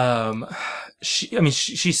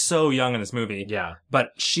 she's so young in this movie. Yeah.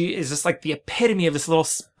 But she is just like the epitome of this little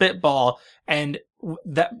spitball. And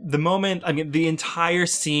that the moment, I mean, the entire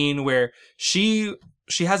scene where she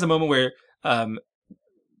has a moment where,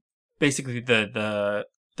 basically the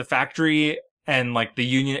factory and like the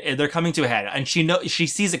union, they're coming to a head, and she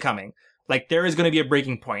sees it coming. Like there is going to be a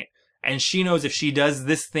breaking point, and she knows if she does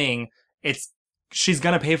this thing, she's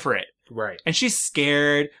going to pay for it. Right. And she's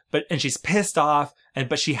scared, and she's pissed off,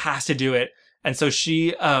 but she has to do it. And so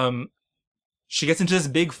she gets into this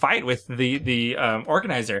big fight with the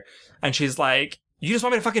organizer, and she's like, "You just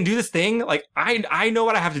want me to fucking do this thing? Like, I know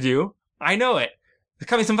what I have to do. I know it.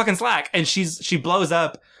 Cut me some fucking slack." And she blows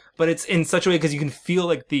up, but it's in such a way because you can feel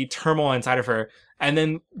like the turmoil inside of her. And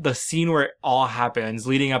then the scene where it all happens,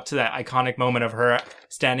 leading up to that iconic moment of her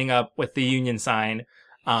standing up with the union sign,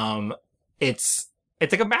 it's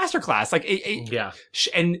like a masterclass. Like, yeah.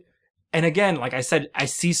 And again, like I said, I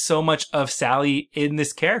see so much of Sally in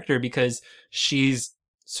this character because she's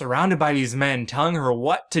surrounded by these men telling her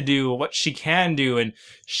what to do, what she can do. And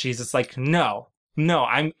she's just like, no,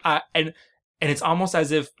 and it's almost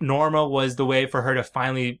as if Norma was the way for her to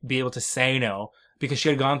finally be able to say no, because she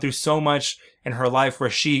had gone through so much in her life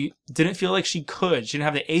where she didn't feel like she could. She didn't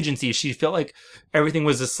have the agency. She felt like everything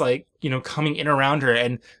was just like, coming in around her.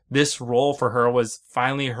 And this role for her was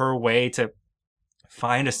finally her way to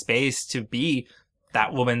find a space to be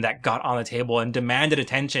that woman that got on the table and demanded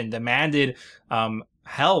attention, demanded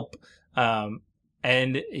help.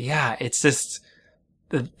 And yeah, it's just,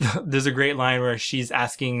 there's a great line where she's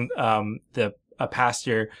asking a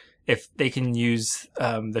pastor if they can use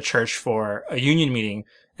the church for a union meeting,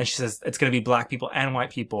 and she says it's going to be black people and white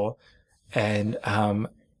people, and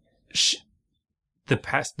the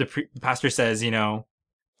pastor says,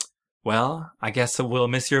 well, I guess we'll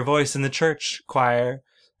miss your voice in the church choir,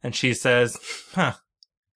 and she says,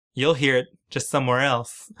 you'll hear it just somewhere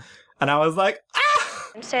else. And I was like,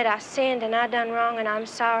 and said, I sinned and I done wrong and I'm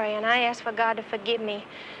sorry and I ask for God to forgive me.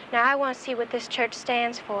 Now I want to see what this church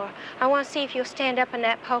stands for. I want to see if you'll stand up in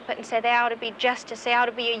that pulpit and say there ought to be justice, there ought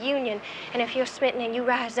to be a union. And if you're smitten and you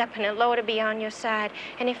rise up and the Lord will be on your side.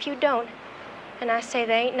 And if you don't, and I say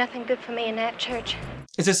there ain't nothing good for me in that church.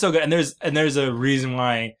 It's just so good. And there's a reason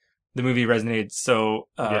why the movie resonated so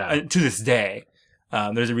to this day.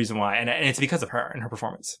 There's a reason why, and it's because of her and her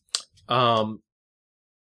performance.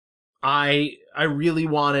 I really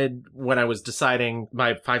wanted, when I was deciding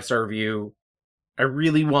my 5-star review, I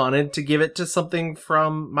really wanted to give it to something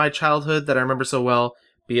from my childhood that I remember so well,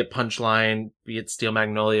 be it Punchline, be it Steel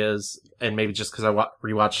Magnolias, and maybe just because I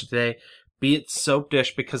rewatched it today, be it Soap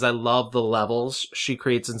Dish, because I love the levels she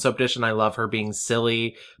creates in Soap Dish, and I love her being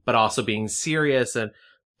silly, but also being serious.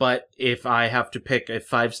 But if I have to pick a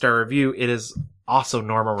 5-star review, it is also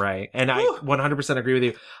Norma Rae. And I 100% agree with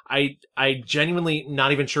you. I genuinely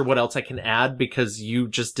not even sure what else I can add, because you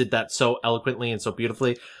just did that so eloquently and so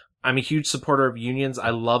beautifully. I'm a huge supporter of unions.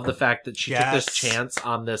 I love the fact that she took this chance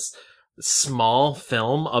on this small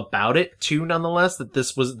film about it too, nonetheless, that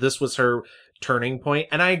this was her turning point.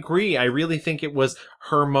 And I agree. I really think it was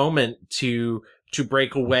her moment to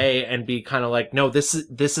break away and be kind of like, no, this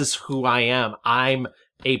is who I am. I'm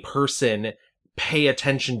a person. Pay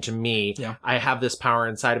attention to me. Yeah. I have this power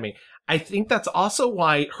inside of me. I think that's also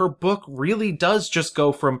why her book really does just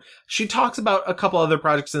go from, she talks about a couple other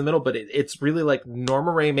projects in the middle, but it's really like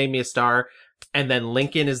Norma Rae made me a star. And then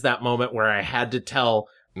Lincoln is that moment where I had to tell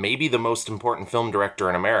maybe the most important film director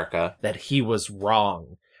in America that he was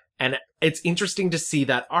wrong. And it's interesting to see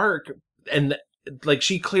that arc, and like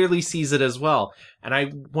she clearly sees it as well. And I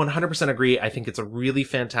 100% agree. I think it's a really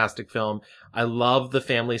fantastic film. I love the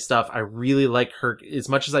family stuff. I really like her. As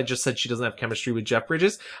much as I just said she doesn't have chemistry with Jeff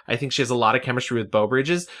Bridges, I think she has a lot of chemistry with Beau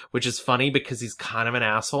Bridges, which is funny because he's kind of an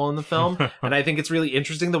asshole in the film. And I think it's really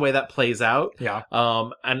interesting the way that plays out. Yeah.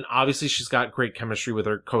 And obviously she's got great chemistry with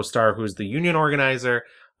her co-star, who's the union organizer.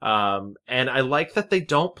 And I like that they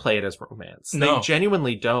don't play it as romance. No. They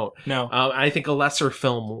genuinely don't. No. I think a lesser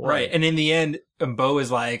film would. Right. And in the end, Beau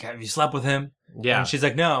is like, have you slept with him? Yeah. And she's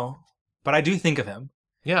like, no, but I do think of him.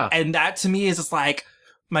 Yeah. And that to me is just like,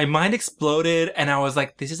 my mind exploded, and I was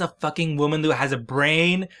like, this is a fucking woman who has a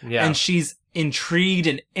brain. Yeah. And she's intrigued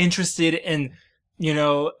and interested in,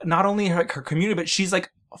 not only her community, but she's like,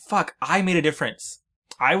 fuck, I made a difference.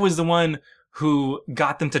 I was the one who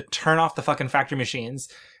got them to turn off the fucking factory machines.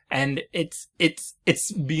 And it's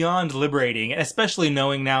beyond liberating, especially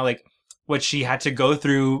knowing now, like, what she had to go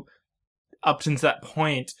through up to that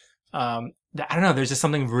point. I don't know. There's just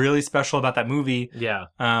something really special about that movie. Yeah.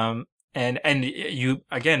 And you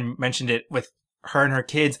again mentioned it with her and her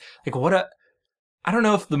kids. Like, I don't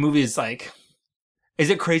know if the movie is like, is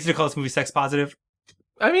it crazy to call this movie sex positive?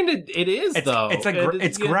 I mean, it is though. It's like,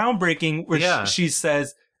 it's groundbreaking where she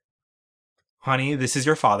says, honey, this is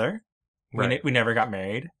your father. Right. We never got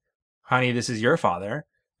married. Honey, this is your father.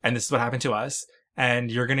 And this is what happened to us.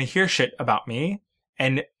 And you're going to hear shit about me.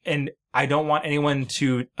 And I don't want anyone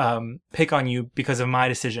to pick on you because of my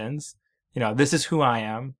decisions. You know, this is who I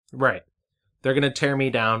am. Right. They're going to tear me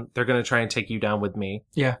down. They're going to try and take you down with me.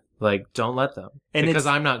 Yeah. Like, don't let them. And because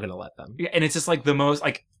I'm not going to let them. Yeah, and it's just like the most,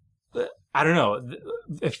 like, I don't know.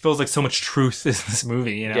 It feels like so much truth in this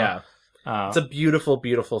movie, you know? Yeah. It's a beautiful,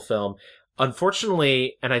 beautiful film.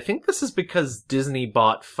 Unfortunately, and I think this is because Disney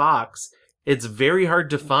bought Fox, it's very hard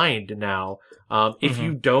to find now. If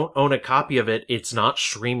you don't own a copy of it, it's not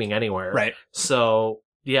streaming anywhere. Right. So,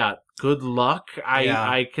 yeah, good luck.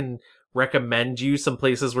 I can recommend you some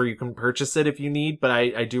places where you can purchase it if you need, but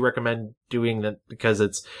I do recommend doing that because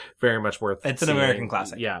it's very much worth it. It's an American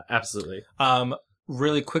classic. Yeah, absolutely.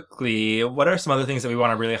 Really quickly, what are some other things that we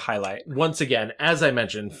want to really highlight? Once again, as I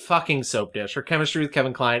mentioned, fucking Soap Dish. Her chemistry with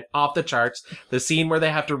Kevin Kline, off the charts. The scene where they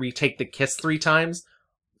have to retake the kiss 3 times,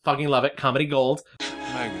 fucking love it. Comedy gold.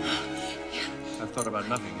 Maggie, I've thought about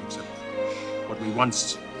nothing except what we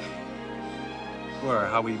once were,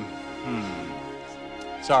 how we...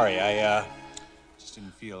 Sorry, I just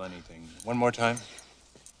didn't feel anything. One more time.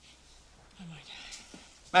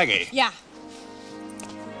 Maggie. Yeah.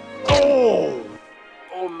 Oh!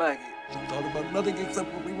 Oh, Maggie. I thought about nothing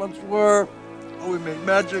except what we once were. Oh, we made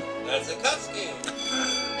magic. That's a Kusky.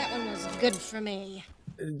 That one was good for me.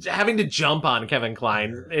 Having to jump on Kevin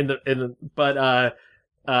Kline but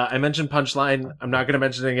I mentioned Punchline. I'm not going to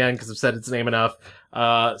mention it again because I've said its name enough.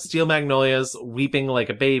 Steel Magnolias, weeping like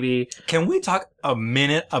a baby. Can we talk a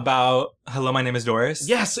minute about Hello, My Name is Doris?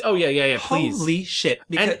 Yes. Oh, yeah, please. Holy shit.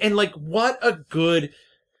 And like, what a good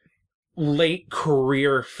late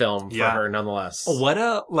career film for her, nonetheless. What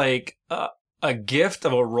a gift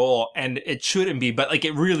of a role, and it shouldn't be, but like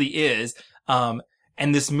it really is. And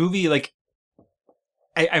this movie, like,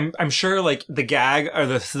 I'm sure like the gag or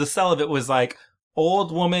the sell of it was like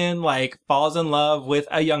old woman like falls in love with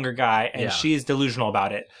a younger guy and she's delusional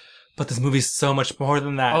about it. But this movie's so much more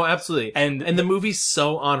than that. Oh, absolutely. And the movie's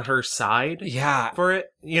so on her side. Yeah. For it.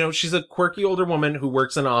 You know, she's a quirky older woman who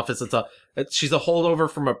works in an office. She's a holdover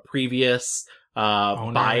from a previous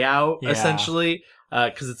buyout, essentially.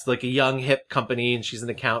 Because it's like a young, hip company and she's an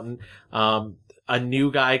accountant. A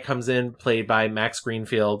new guy comes in, played by Max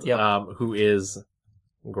Greenfield, who is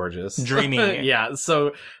gorgeous. Dreamy. Yeah.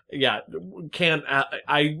 So, yeah.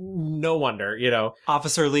 No wonder, you know.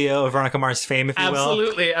 Officer Leo of Veronica Mars fame, if you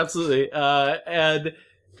will. Absolutely. And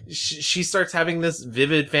she starts having this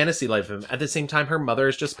vivid fantasy life of him. At the same time, her mother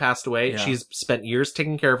has just passed away. Yeah. She's spent years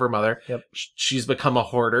taking care of her mother. Yep. She's become a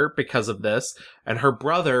hoarder because of this. And her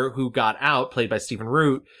brother, who got out, played by Stephen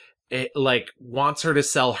Root, wants her to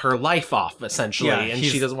sell her life off, essentially. And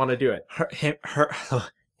she doesn't want to do it.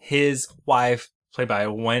 His wife, played by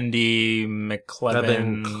Wendy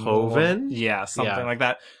McLevin Coven? Yeah, something like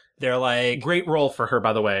that. They're like... Great role for her,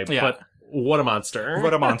 by the way. Yeah. But what a monster.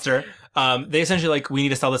 What a monster. They essentially like, we need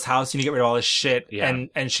to sell this house. You need to get rid of all this shit. Yeah.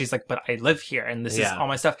 And she's like, but I live here and this is all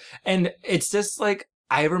my stuff. And it's just like,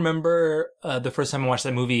 I remember the first time I watched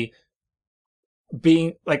that movie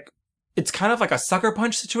being like, it's kind of like a sucker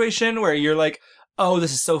punch situation where you're like, oh,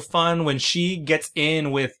 this is so fun when she gets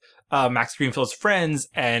in with Max Greenfield's friends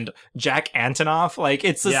and Jack Antonoff. Like,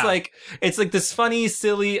 it's just like, it's like this funny,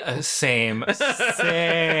 silly, same,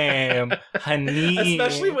 honey.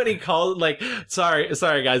 Especially when he called, like, sorry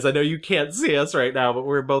guys, I know you can't see us right now, but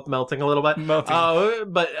we're both melting a little bit.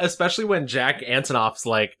 But especially when Jack Antonoff's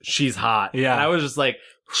like, she's hot. Yeah. And I was just like,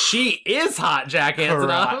 she is hot, Jack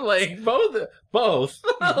Antonoff. Correct. Like, both.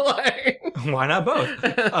 Like, why not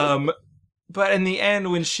both? But in the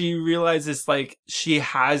end, when she realizes, like, she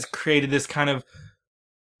has created this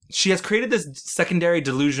secondary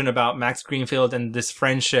delusion about Max Greenfield and this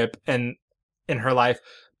friendship and in her life.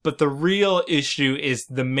 But the real issue is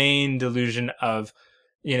the main delusion of,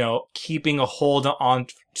 you know, keeping a hold on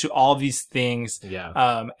to all these things.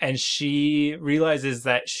 Yeah. And she realizes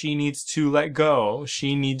that she needs to let go.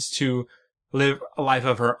 She needs to live a life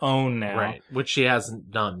of her own now. Right. Which she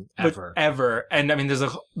hasn't done ever. And I mean, there's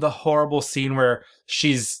the horrible scene where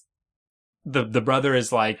the brother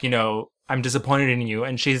is like, you know, I'm disappointed in you.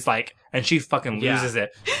 And she's like, and she fucking loses it.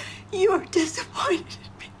 You're disappointed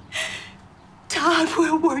in me. Todd,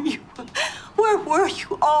 where were you? Where were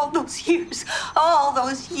you all those years? All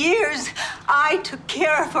those years. I took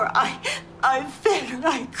care of her. I fed her.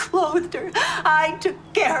 I clothed her. I took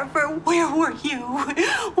care of her. Where were you?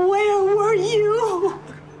 Where were you?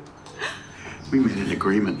 We made an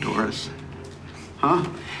agreement, Doris. Huh?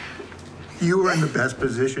 You were in the best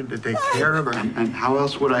position to take care of her. And how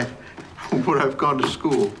else would I have gone to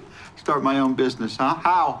school? Start my own business, huh?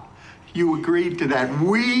 How? You agreed to that.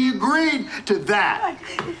 We agreed to that.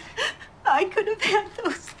 I could have had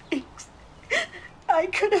those things. I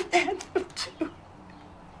could have had them too.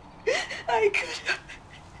 I could have.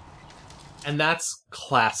 And that's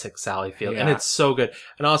classic Sally Field. Yeah. And it's so good.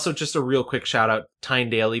 And also just a real quick shout out, Tyne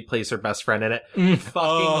Daly plays her best friend in it.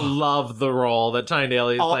 Fucking love the role that Tyne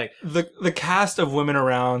Daly is playing. The cast of women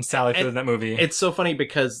around Sally Field in that movie. It's so funny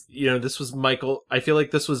because, you know, this was I feel like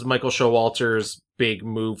this was Michael Showalter's big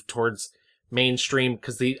move towards mainstream,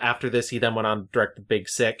 because after this he then went on to direct The Big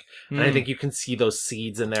Sick, and I think you can see those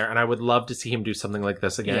seeds in there, and I would love to see him do something like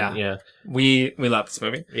this again. Yeah. We love this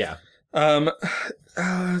movie. Yeah.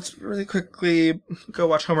 Let's really quickly go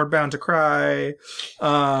watch Homeward Bound to Cry.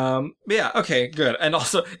 Yeah, okay, good. And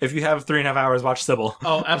also, if you have 3.5 hours, watch Sybil.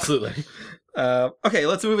 Oh, absolutely. Okay,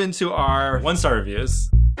 let's move into our 1-star reviews.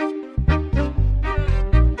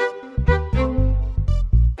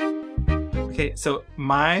 Okay, so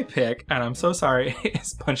my pick, and I'm so sorry,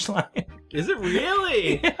 is Punchline. Is it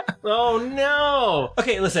really? Yeah. Oh, no.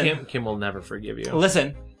 Okay, listen. Kim will never forgive you.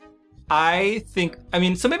 Listen. I think,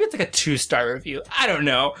 so maybe it's like a 2-star review. I don't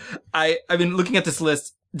know. I've been looking at this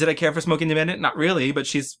list. Did I care for Smoking the Bandit? Not really, but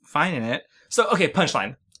she's fine in it. So, okay,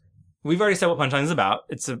 Punchline. We've already said what Punchline is about.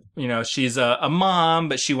 It's she's a mom,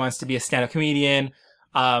 but she wants to be a stand-up comedian.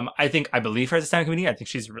 I believe her as a stand-up comedian. I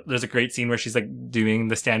think there's a great scene where she's like doing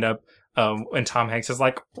the stand-up, and Tom Hanks is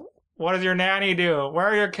like, what does your nanny do? Where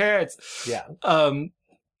are your kids? Yeah.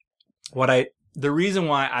 The reason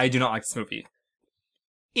why I do not like this movie,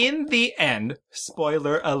 in the end,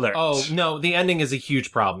 spoiler alert. Oh, no, the ending is a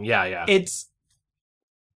huge problem. Yeah. It's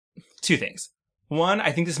 2 things. One,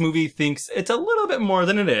 I think this movie thinks it's a little bit more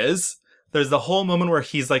than it is. There's the whole moment where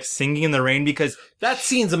he's like singing in the rain because... That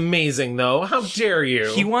scene's amazing, though. How dare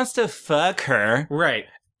you? He wants to fuck her. Right.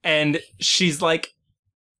 And she's like...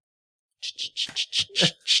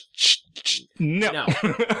 No.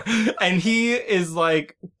 And he is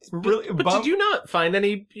like... Really, but did you not find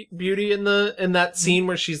any beauty in that scene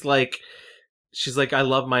where she's like, I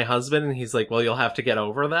love my husband, and he's like, well, you'll have to get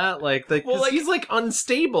over that. He's like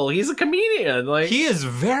unstable. He's a comedian. Like, he is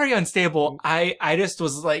very unstable. I just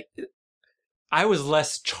was like, I was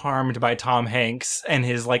less charmed by Tom Hanks and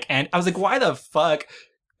his and I was like, why the fuck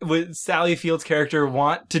would Sally Field's character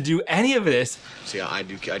want to do any of this? See, I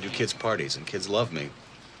do kids' parties, and kids love me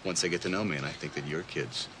once they get to know me, and I think that your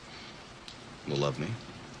kids will love me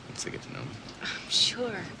once they get to know me.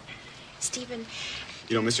 Sure. Stephen...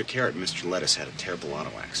 You know, Mr. Carrot and Mr. Lettuce had a terrible auto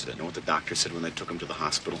accident. You know what the doctor said when they took him to the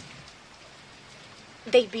hospital?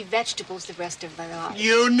 They'd be vegetables the rest of their lives.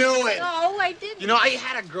 You knew it! No, I didn't. You know, I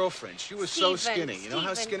had a girlfriend. She was so Stephen, skinny. You know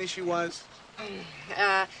how skinny she was?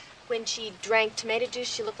 When she drank tomato juice,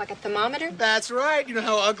 she looked like a thermometer. That's right. You know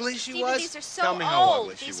how ugly she Stephen, was? these are so Tell me how old.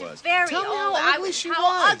 ugly she These was. Are very Tell me old. how ugly she was.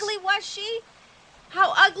 How ugly was she?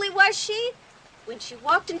 How ugly was she? When she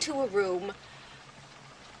walked into a room,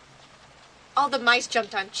 all the mice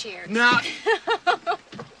jumped on chairs. Now,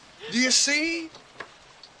 do you see?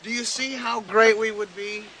 Do you see how great we would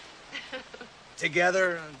be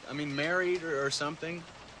together? I mean, married or something?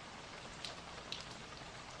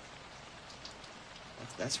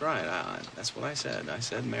 That's right. That's what I said. I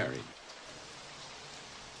said married.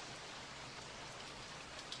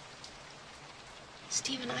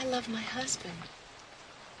 Stephen, I love my husband.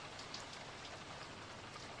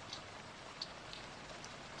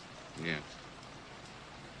 Yeah.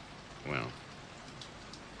 Well,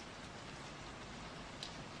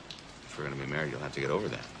 if we're going to be married, you'll have to get over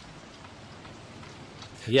that.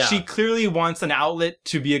 Yeah. She clearly wants an outlet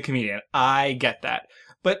to be a comedian. I get that.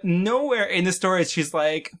 But nowhere in the story she's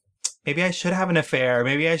like, maybe I should have an affair.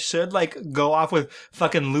 Maybe I should go off with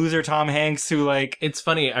fucking loser Tom Hanks who It's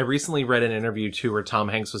funny. I recently read an interview too where Tom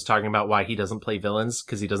Hanks was talking about why he doesn't play villains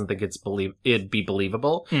because he doesn't think it'd be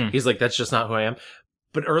believable. He's like, that's just not who I am.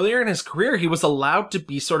 But earlier in his career, he was allowed to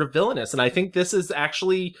be sort of villainous. And I think this is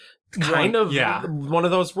actually kind of one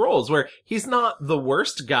of those roles where he's not the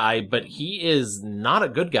worst guy, but he is not a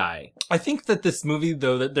good guy. I think that this movie,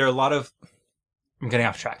 though, that there are a lot of... I'm getting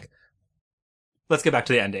off track. Let's get back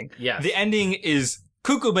to the ending. Yes. The ending is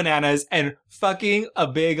cuckoo bananas and fucking a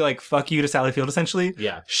big, fuck you to Sally Field, essentially.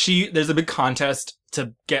 Yeah. There's a big contest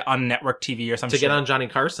to get on network TV or something. To get on Johnny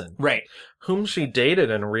Carson. Right. Whom she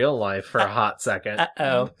dated in real life for a hot second.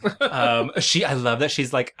 I love that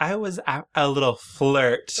she's like, I was a little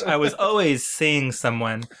flirt. I was always seeing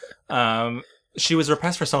someone. She was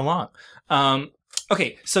repressed for so long.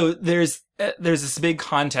 Okay, so there's this big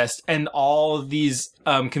contest, and all of these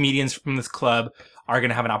comedians from this club are going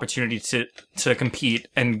to have an opportunity to compete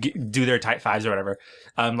and do their type fives or whatever.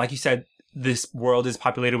 Like you said, this world is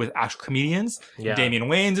populated with actual comedians. Yeah. Damian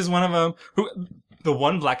Wayans is one of them. The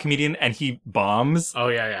one black comedian, and he bombs. Oh,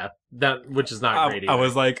 yeah. Which is not great either. I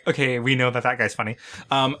was like, okay, we know that guy's funny.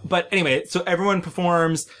 But anyway, so everyone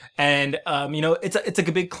performs, and, it's like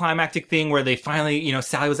a big climactic thing where they finally,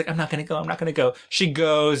 Sally was like, I'm not going to go. She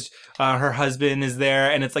goes, her husband is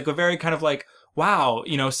there, and it's like a very kind of like, wow,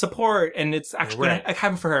 support, and it's actually going to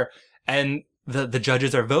happen for her. And the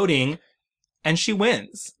judges are voting, and she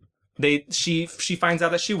wins. She finds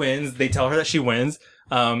out that she wins. They tell her that she wins.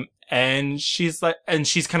 And she's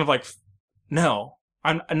kind of like, no,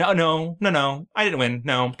 I didn't win.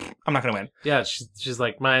 No, I'm not going to win. Yeah. She's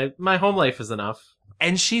like, my home life is enough.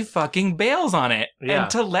 And she fucking bails on it. Yeah.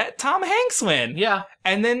 And to let Tom Hanks win. Yeah.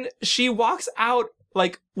 And then she walks out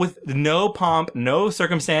like with no pomp, no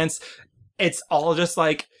circumstance. It's all just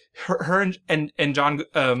like her and John,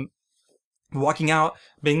 walking out,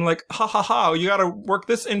 being like, ha ha ha, you gotta work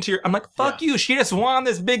this into your... I'm like, fuck you, she just won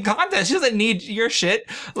this big contest. She doesn't need your shit.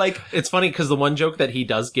 Like, it's funny because the one joke that he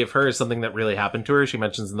does give her is something that really happened to her. She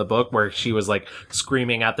mentions in the book where she was like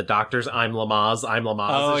screaming at the doctors, I'm Lamaze.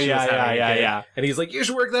 Oh, yeah. And he's like, you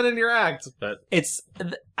should work that into your act. But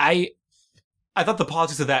I thought the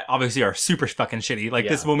politics of that obviously are super fucking shitty. Like,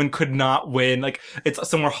 this woman could not win. Like, it's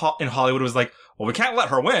somewhere in Hollywood was like, well, we can't let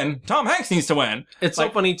her win. Tom Hanks needs to win. It's so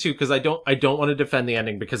funny too, because I don't want to defend the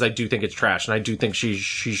ending because I do think it's trash, and I do think she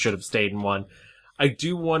should have stayed and won. I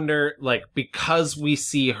do wonder, like, because we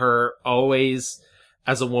see her always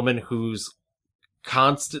as a woman who's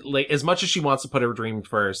constantly, as much as she wants to put her dream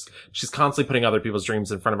first, she's constantly putting other people's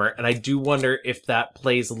dreams in front of her. And I do wonder if that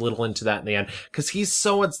plays a little into that in the end, because he's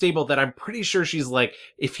so unstable that I'm pretty sure she's like,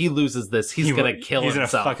 if he loses this, he's going to kill himself.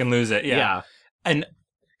 He's going to fucking lose it. Yeah. And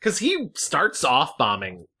because he starts off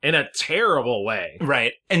bombing in a terrible way.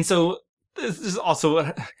 Right. And so this is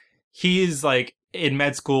also, he's like in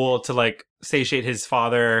med school to like satiate his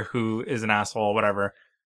father, who is an asshole, whatever.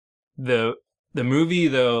 The movie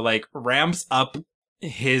though, like ramps up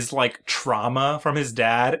his like trauma from his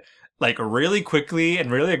dad, like really quickly and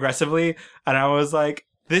really aggressively. And I was like,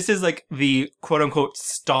 this is like the quote unquote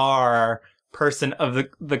star person of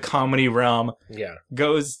the comedy realm. Yeah.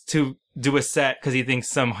 Goes to do a set because he thinks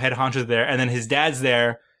some head honcho's there, and then his dad's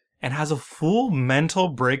there and has a full mental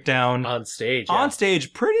breakdown on stage.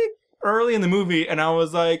 Pretty early in the movie, and I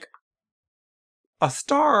was like, a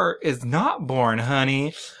star is not born,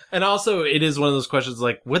 honey. And also, it is one of those questions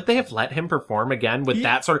like, would they have let him perform again with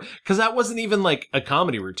that sort of... Because that wasn't even like a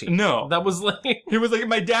comedy routine. No. That was like... He was like,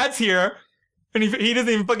 my dad's here, and he doesn't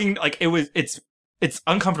even fucking... Like, it's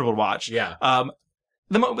uncomfortable to watch. Yeah.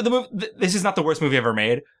 The movie, this is not the worst movie ever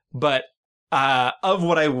made, but of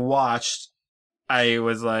what I watched, I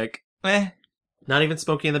was like, eh. Not even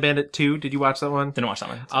Smokey and the Bandit 2. Did you watch that one? Didn't watch that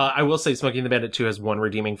one. I will say Smokey and the Bandit 2 has one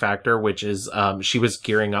redeeming factor, which is she was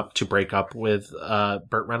gearing up to break up with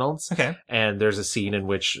Burt Reynolds. Okay. And there's a scene in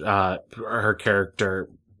which her character,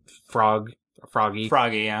 Froggy,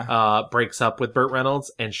 breaks up with Burt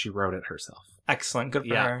Reynolds, and she wrote it herself. Excellent. Good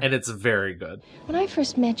for her. And it's very good. When I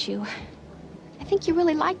first met you, I think you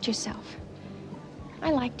really liked yourself. I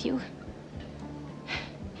liked you.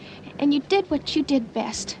 And you did what you did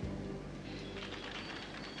best.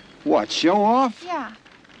 What, show off? Yeah.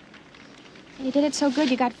 And you did it so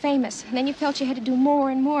good you got famous. And then you felt you had to do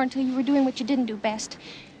more and more until you were doing what you didn't do best.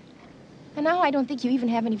 And now I don't think you even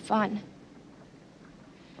have any fun.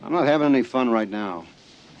 I'm not having any fun right now.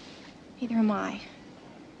 Neither am I.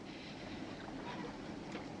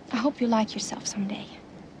 I hope you like yourself someday.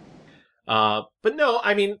 But no,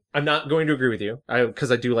 I mean, I'm not going to agree with you,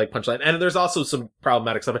 because I do like Punchline. And there's also some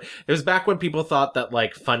problematic stuff. It was back when people thought that,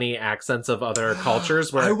 like, funny accents of other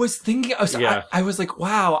cultures were... I was thinking... I was like,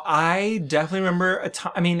 wow, I definitely remember a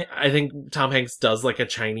time... I mean... I think Tom Hanks does, like, a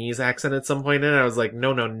Chinese accent at some point, and I was like,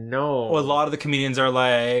 no. Well, a lot of the comedians are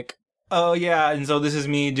like, oh, yeah, and so this is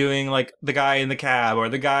me doing, like, the guy in the cab, or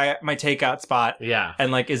the guy at my takeout spot. Yeah.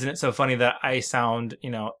 And, like, isn't it so funny that I sound,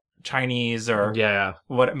 Chinese or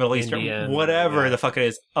what Middle Eastern, Indian, whatever the fuck it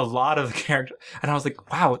is. A lot of the characters, and I was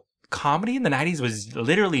like, wow, comedy in the 90s was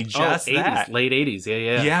literally just 80s, that. Late 80s,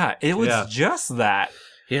 yeah, it was just that.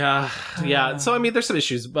 Yeah. So I mean, there's some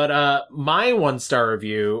issues, but my 1-star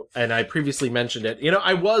review, and I previously mentioned it.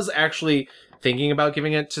 I was actually thinking about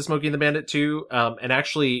giving it to Smokey and the Bandit 2, and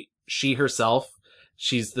actually, she herself.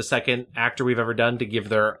 She's the second actor we've ever done to give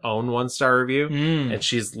their own 1-star review, and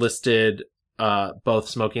she's listed both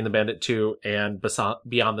Smokey and the Bandit 2 and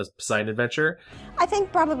Beyond the Poseidon Adventure. I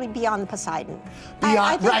think probably Beyond the Poseidon.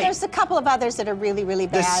 I think there's a couple of others that are really, really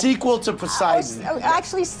bad. The sequel to Poseidon.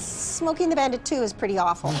 Actually, Smokey and the Bandit 2 is pretty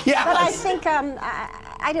awful. Yeah. But I think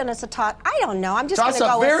I don't know, it's a toss. I don't know. I'm just going to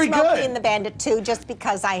Toss-up, go with very Smokey good. and the Bandit 2 just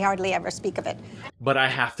because I hardly ever speak of it. But I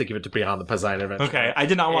have to give it to Beyond the Poseidon Adventure. Okay, I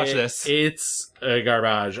did not watch this. It's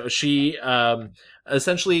garbage. She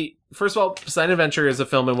essentially, first of all, Poseidon Adventure is a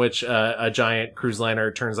film in which a giant cruise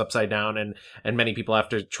liner turns upside down, and many people have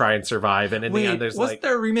to try and survive. And in the end, there's wasn't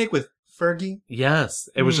there a remake with Fergie? Yes,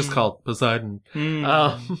 it was just called Poseidon.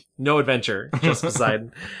 No adventure, just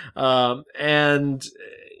Poseidon. And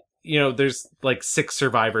you know, there's like 6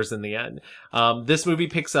 survivors in the end. This movie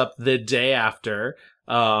picks up the day after,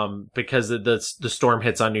 because the storm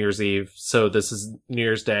hits on New Year's Eve. So this is New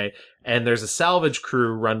Year's Day, and there's a salvage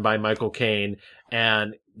crew run by Michael Caine,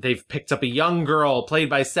 and they've picked up a young girl played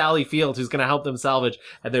by Sally Field who's going to help them salvage.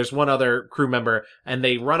 And there's one other crew member, and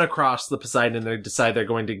they run across the Poseidon and they decide they're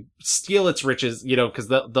going to steal its riches, you know, because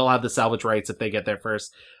they'll have the salvage rights if they get there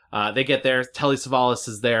first. They get there. Telly Savalas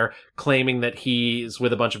is there claiming that he's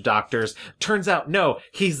with a bunch of doctors. Turns out, no,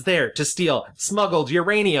 he's there to steal smuggled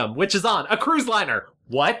uranium, which is on a cruise liner.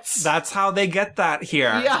 What? That's how they get that here.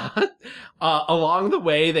 Yeah. Along the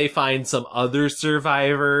way, they find some other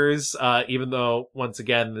survivors, even though, once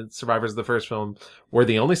again, the survivors of the first film were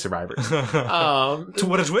the only survivors.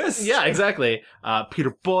 What a twist. Yeah, exactly.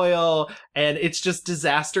 Peter Boyle, and it's just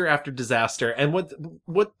disaster after disaster. And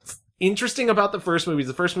what's interesting about the first movie is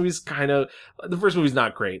the first movie's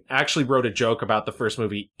not great. I actually wrote a joke about the first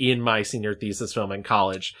movie in my senior thesis film in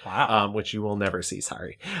college. Wow. Which you will never see,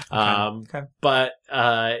 sorry. Okay. But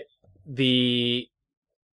the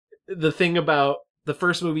thing about the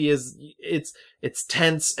first movie is it's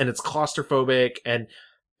tense and it's claustrophobic, and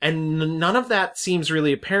none of that seems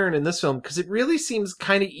really apparent in this film, because it really seems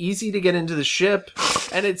kind of easy to get into the ship,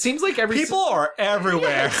 and it seems like people are everywhere.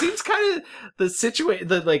 Yeah, it seems kind of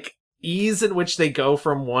the ease in which they go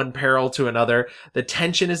from one peril to another. The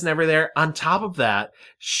tension is never there. On top of that,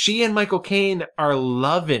 she and Michael Caine are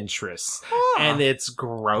love interests. And it's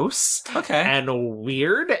gross. Okay. And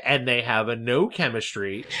weird. And they have no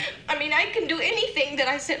chemistry. I mean, I can do anything that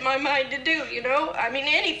I set my mind to do, you know? I mean,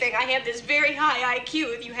 anything. I have this very high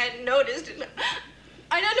IQ, if you hadn't noticed. And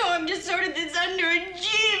I don't know, I'm just sort of this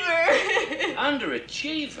underachiever.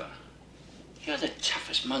 Underachiever? You're the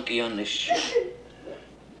toughest monkey on this ship.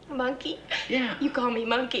 Monkey? Yeah. You call me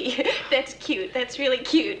Monkey. That's cute. That's really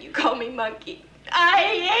cute. You call me Monkey. I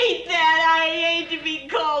hate that. I hate to be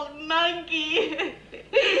called Monkey.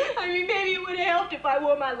 I mean, maybe it would have helped if I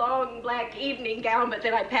wore my long black evening gown, but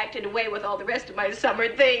then I packed it away with all the rest of my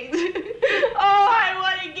summer things. Oh, I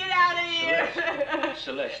want to get out of here.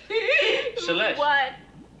 Celeste. Celeste. What?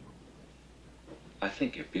 I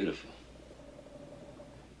think you're beautiful.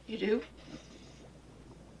 You do?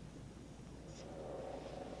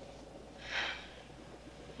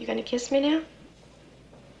 You gonna kiss me now?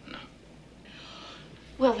 No.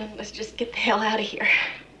 Well, then let's just get the hell out of here.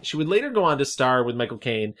 She would later go on to star with Michael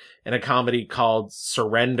Caine in a comedy called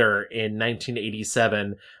Surrender in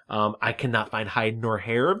 1987. I cannot find hide nor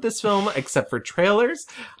hair of this film except for trailers.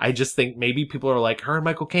 I just think maybe people are like, her and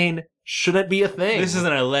Michael Caine shouldn't be a thing. This is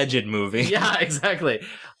an alleged movie. Yeah, exactly.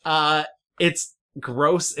 It's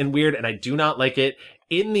gross and weird, and I do not like it.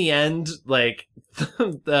 In the end, like,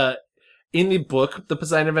 in the book, The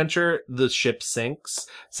Poseidon Adventure, the ship sinks.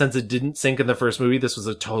 Since it didn't sink in the first movie, this was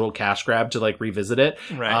a total cash grab to, like, revisit it.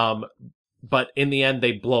 Right. But in the end,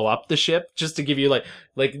 they blow up the ship just to give you, like,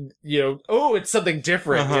 you know, oh, it's something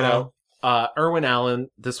different, you know? Irwin Allen,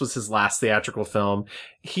 this was his last theatrical film.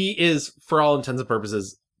 He is, for all intents and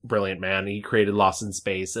purposes, brilliant, man. He created Lost in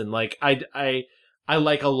Space, and, like, I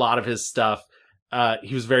like a lot of his stuff.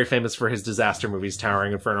 He was very famous for his disaster movies,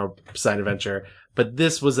 Towering Inferno, Poseidon Adventure. But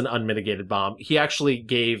this was an unmitigated bomb. He actually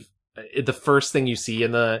gave the first thing you see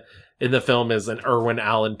in the film is an Irwin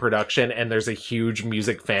Allen production, and there's a huge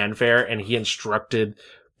music fanfare, and he instructed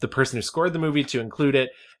the person who scored the movie to include it,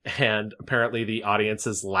 and apparently the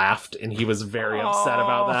audiences laughed, and he was very upset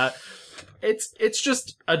about that. It's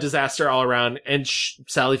just a disaster all around, and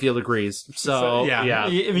Sally Field agrees. So yeah. I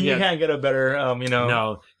mean, you can't get a better,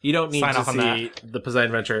 No, you don't need to see the Poseidon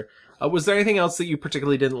Adventure. Was there anything else that you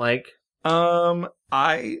particularly didn't like?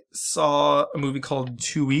 I saw a movie called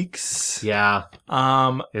 2 Weeks. Yeah.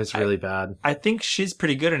 It's really bad. I think she's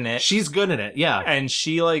pretty good in it. She's good in it, yeah. And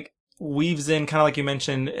she, like, weaves in, kind of like you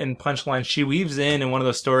mentioned in Punchline, she weaves in one of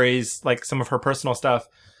those stories, like, some of her personal stuff.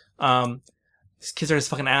 These kids are just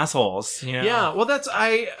fucking assholes, you know? Yeah, well,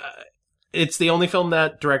 it's the only film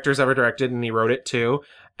that director's ever directed, and he wrote it too.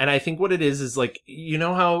 And I think what it is like, you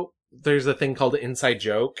know how there's a thing called inside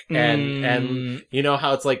joke, and you know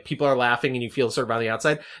how it's like people are laughing and you feel sort of on the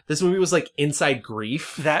outside. This movie was like inside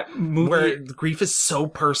grief. That movie where grief is so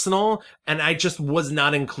personal, and I just was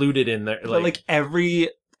not included in there. Like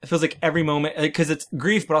it feels like every moment, because it's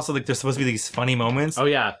grief, but also like there's supposed to be these funny moments. Oh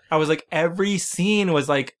yeah, I was like every scene was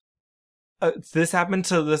like, this happened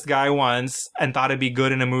to this guy once and thought it'd be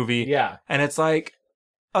good in a movie. Yeah, and it's like,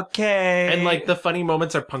 okay, and like the funny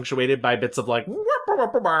moments are punctuated by bits of like.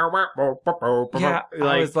 Yeah,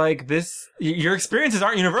 I was like, your experiences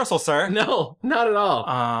aren't universal, sir. No, not at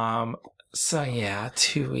all. So yeah,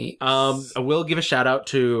 2 weeks. I will give a shout out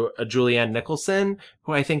to Julianne Nicholson,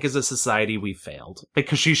 who I think is a society we failed,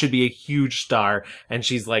 because she should be a huge star, and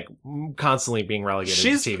she's like constantly being relegated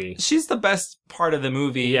to TV. She's the best part of the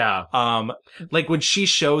movie. Yeah. Like when she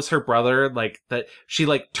shows her brother, like that, she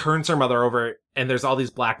like turns her mother over, and there's all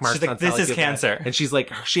these black marks. She's like, this is cancer, and she's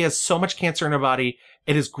like, she has so much cancer in her body,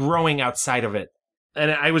 it is growing outside of it. And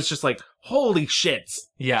I was just like, holy shit.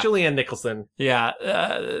 Yeah. Julianne Nicholson. Yeah.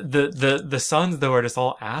 The sons, though, are just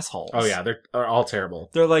all assholes. Oh, yeah. They're all terrible.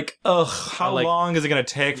 They're like, ugh, how long is it going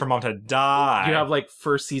to take for mom to die? You have, like,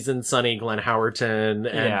 first season Sonny Glenn Howerton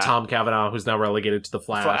and Tom Cavanaugh, who's now relegated to The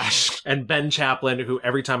Flash. And Ben Chaplin, who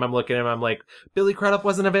every time I'm looking at him, I'm like, Billy Crudup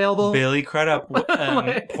wasn't available? Billy Crudup.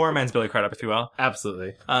 Poor man's Billy Crudup, if you will.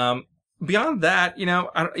 Absolutely. Beyond that, you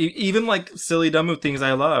know, even like silly dumb things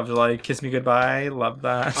I loved, like Kiss Me Goodbye, love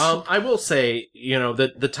that. I will say, you know,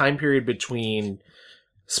 the time period between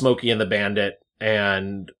Smokey and the Bandit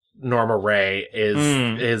and Norma Ray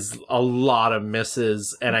is a lot of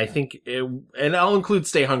misses, and I think and I'll include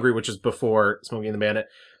Stay Hungry, which is before Smokey and the Bandit.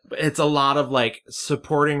 But it's a lot of like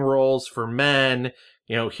supporting roles for men.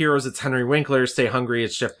 You know, Heroes, it's Henry Winkler. Stay Hungry,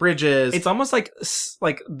 it's Jeff Bridges. It's almost like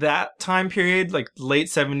that time period, like late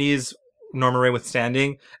 70s. Norma Ray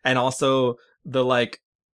withstanding, and also the like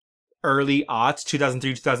early aughts,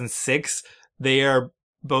 2003, 2006, they are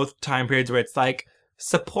both time periods where it's like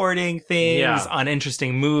supporting things on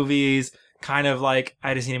interesting movies, kind of like,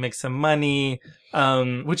 I just need to make some money.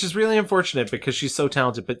 Which is really unfortunate because she's so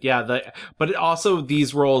talented, but yeah, but also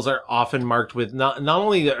these roles are often marked with not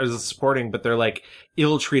only as supporting, but they're like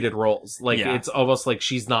ill-treated roles. Like it's almost like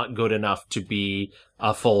she's not good enough to be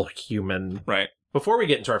a full human. Right. Before we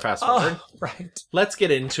get into our fast forward, right, let's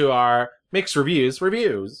get into our mixed reviews.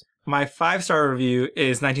 My 5-star review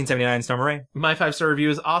is 1979's Norma Ray. My 5-star review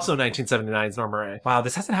is also 1979's Norma Ray. Wow,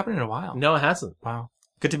 this hasn't happened in a while. No, it hasn't. Wow.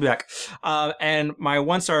 Good to be back. And my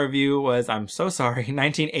 1-star review was, I'm so sorry,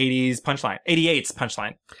 88's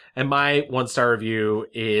Punchline. And my 1-star review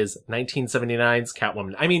is 1979's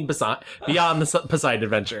Catwoman. I mean, Beyond the Poseidon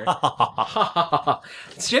Adventure.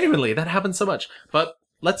 It's genuinely, that happens so much. But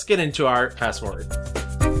let's get into our fast forward.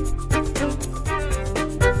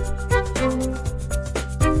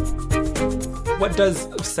 What does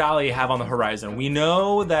Sally have on the horizon? We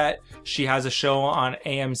know that she has a show on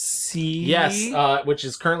AMC. Yes, which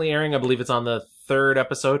is currently airing. I believe it's on the 3rd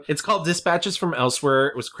episode. It's called Dispatches from Elsewhere.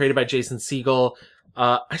 It was created by Jason Segel.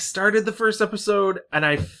 I started the 1st episode and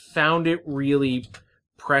I found it really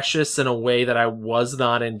precious in a way that I was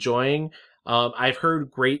not enjoying. I've heard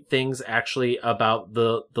great things actually about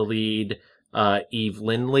the lead, Eve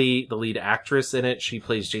Lindley, the lead actress in it. She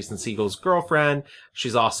plays Jason Segel's girlfriend.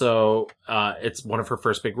 She's also, it's one of her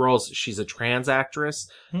first big roles. She's a trans actress.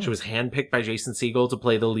 She was handpicked by Jason Segel to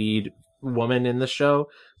play the lead woman in the show.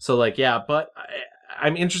 So like, yeah, but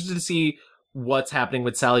I'm interested to see what's happening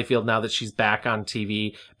with Sally Field now that she's back on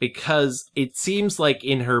TV, because it seems like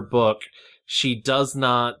in her book, she does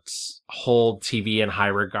not hold TV in high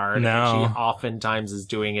regard. No. She oftentimes is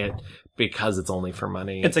doing it because it's only for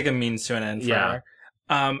money. It's like a means to an end for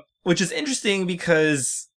her. Which is interesting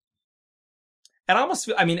because it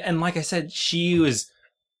almost, I mean, and like I said, she was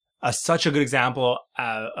such a good example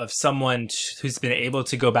of someone who's been able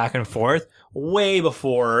to go back and forth way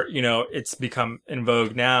before, you know, it's become in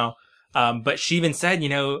vogue now. But she even said, you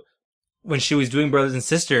know, when she was doing Brothers and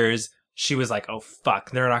Sisters, she was like, oh,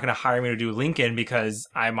 fuck, they're not going to hire me to do Lincoln because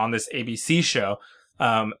I'm on this ABC show.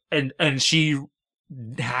 And she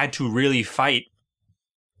had to really fight.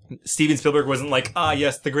 Steven Spielberg wasn't like,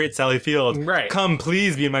 yes, the great Sally Field. Right. Come,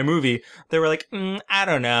 please be in my movie. They were like, I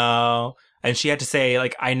don't know. And she had to say,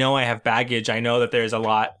 like, I know I have baggage. I know that there's a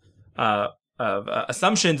lot of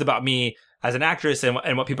assumptions about me as an actress and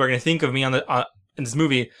what people are going to think of me in this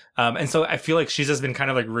movie. And so I feel like she's just been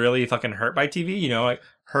kind of like really fucking hurt by TV. You know, like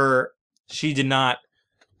she did not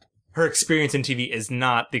her experience in TV is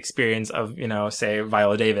not the experience of, say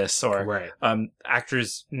Viola Davis or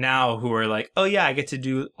actors now who are like, oh yeah, I get to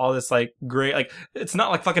do all this like great, like it's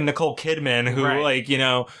not like fucking Nicole Kidman who like,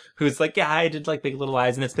 who's like, yeah, I did like Big Little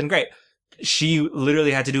Lies and it's been great. She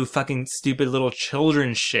literally had to do fucking stupid little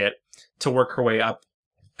children shit to work her way up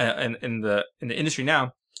in the industry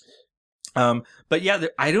now. But yeah,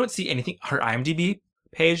 I don't see anything. Her IMDb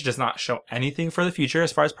page does not show anything for the future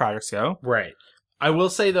as far as projects go. Right. I will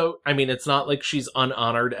say, though, I mean, it's not like she's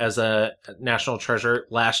unhonored as a national treasure.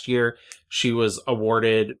 Last year, she was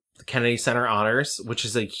awarded the Kennedy Center Honors, which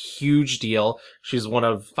is a huge deal. She's one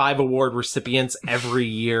of 5 award recipients every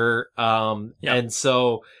year. And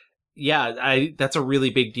so, yeah, that's a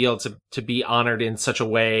really big deal to be honored in such a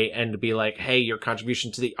way and to be like, hey, your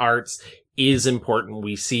contribution to the arts is important.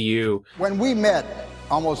 We see you. When we met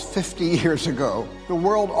almost 50 years ago, the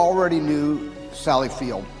world already knew Sally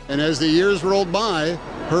Field. And as the years rolled by,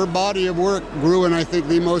 her body of work grew in, I think,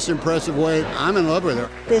 the most impressive way. I'm in love with her.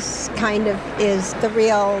 This kind of is the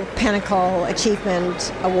real Pinnacle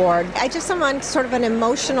Achievement Award. I just am on sort of an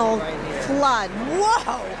emotional flood.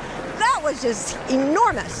 Whoa! That was just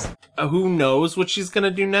enormous. Who knows what she's going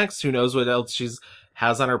to do next? Who knows what else she's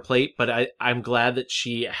has on her plate? But I'm glad that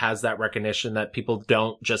she has that recognition, that people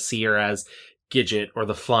don't just see her as Gidget or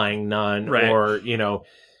the Flying Nun or,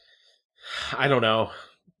 I don't know.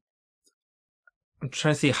 I'm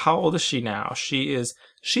trying to see, how old is she now? She's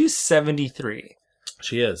 73.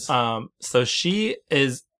 She is. So she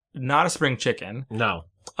is not a spring chicken. No.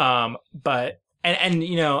 But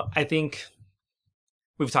I think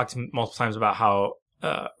we've talked multiple times about how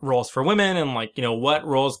roles for women and like, what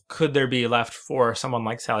roles could there be left for someone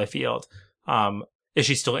like Sally Field? Is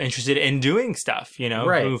she still interested in doing stuff?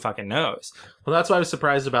 Right. Who fucking knows? Well, that's why I was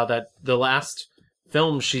surprised about that. The last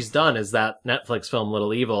film she's done is that Netflix film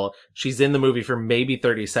Little Evil. She's in the movie for maybe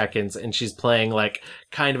 30 seconds and she's playing like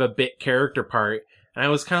kind of a bit character part. And I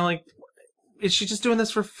was kind of like, is she just doing this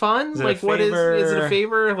for fun? Like, what is it a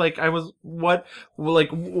favor? Like, what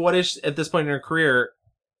is at this point in her career?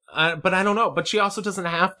 But I don't know. But she also doesn't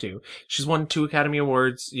have to. She's won 2 Academy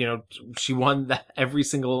Awards. She won every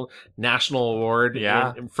single national award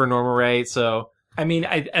for Norma Rae. So, I mean,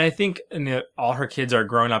 I think all her kids are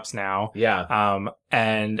grown-ups now. Yeah.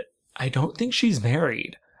 And I don't think she's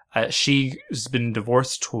married. She's been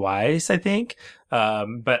divorced twice, I think.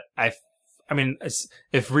 But I mean,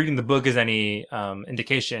 if reading the book is any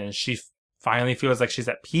indication, she finally feels like she's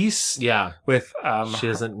at peace. Yeah. With she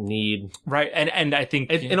doesn't need right, and I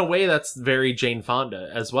think in a way that's very Jane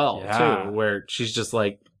Fonda as well too, where she's just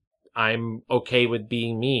like, I'm okay with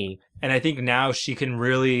being me. And I think now she can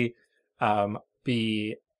really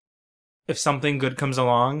be, if something good comes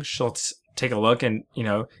along, she'll take a look and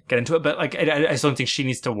get into it. But like, I still don't think she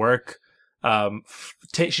needs to work. She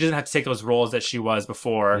doesn't have to take those roles that she was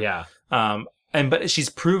before. Yeah. But she's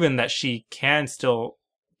proven that she can still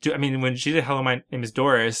do. I mean, when she did Hello, My Name is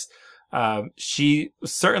Doris, she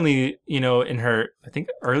certainly, in her, I think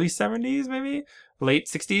early 70s, maybe late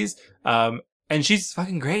 60s. And she's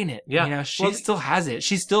fucking great in it. Yeah. She still has it.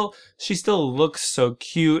 She still looks so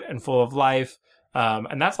cute and full of life.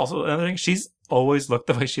 And that's also another thing. She's always looked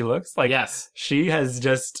the way she looks. Like, yes, she has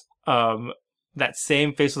just, that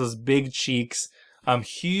same face with those big cheeks,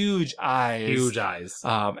 huge eyes.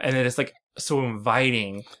 And it is like so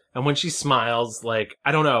inviting. And when she smiles, like,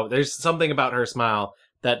 I don't know, there's something about her smile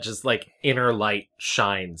that just like inner light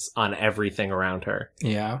shines on everything around her.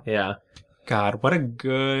 Yeah. Yeah. God, what a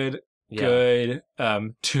good 2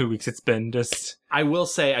 weeks it's been. Just, I will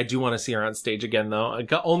say I do want to see her on stage again though,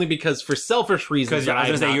 only because for selfish reasons. Because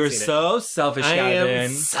I was gonna say, you're so selfish, I Gavin. am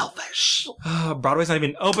selfish. Broadway's not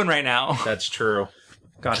even open right now. That's true.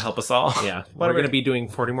 God help us all. Yeah, we're gonna be doing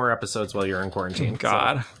 40 more episodes while you're in quarantine.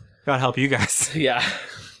 God help you guys. Yeah.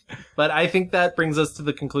 But I think that brings us to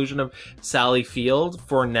the conclusion of Sally Field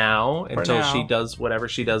for now, until she does whatever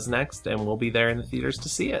she does next, and we'll be there in the theaters to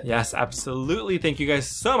see it. Yes, absolutely. Thank you guys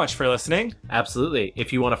so much for listening. Absolutely.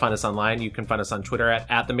 If you want to find us online, you can find us on Twitter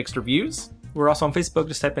at The Mixed Reviews. We're also on Facebook.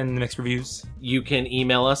 Just type in The Mixed Reviews. You can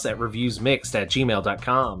email us at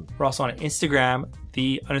reviewsmixed@gmail.com. We're also on Instagram,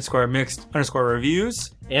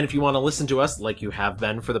 _mixed_reviews. And if you want to listen to us like you have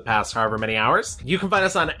been for the past however many hours, you can find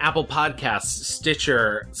us on Apple Podcasts,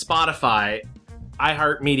 Stitcher, Spotify,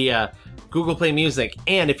 iHeartMedia, Google Play Music.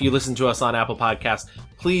 And if you listen to us on Apple Podcasts,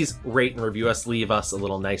 please rate and review us. Leave us a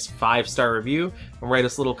little nice 5-star review and write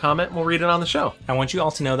us a little comment, and we'll read it on the show. I want you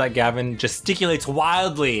all to know that Gavin gesticulates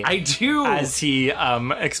wildly. I do. As he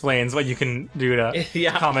explains what you can do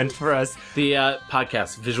to comment for us. The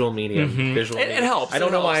podcast, visual medium. Mm-hmm. Visual medium. It helps. I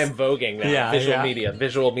don't know why I'm voguing that. Yeah,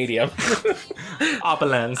 Visual medium.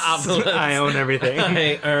 Opulence. I own everything.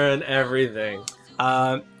 I earn everything.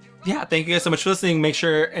 Yeah, thank you guys so much for listening. Make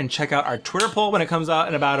sure and check out our Twitter poll when it comes out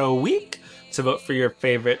in about a week to vote for your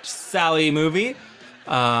favorite Sally movie.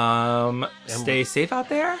 Stay safe out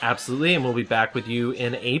there. Absolutely, and we'll be back with you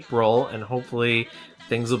in April, and hopefully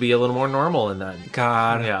things will be a little more normal in then.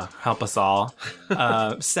 God, help us all.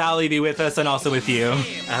 Sally be with us and also with you.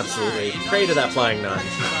 Absolutely. Pray to that flying nun.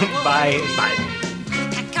 Bye. Bye.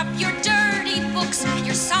 Pack up your dirty books,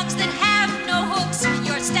 your socks that have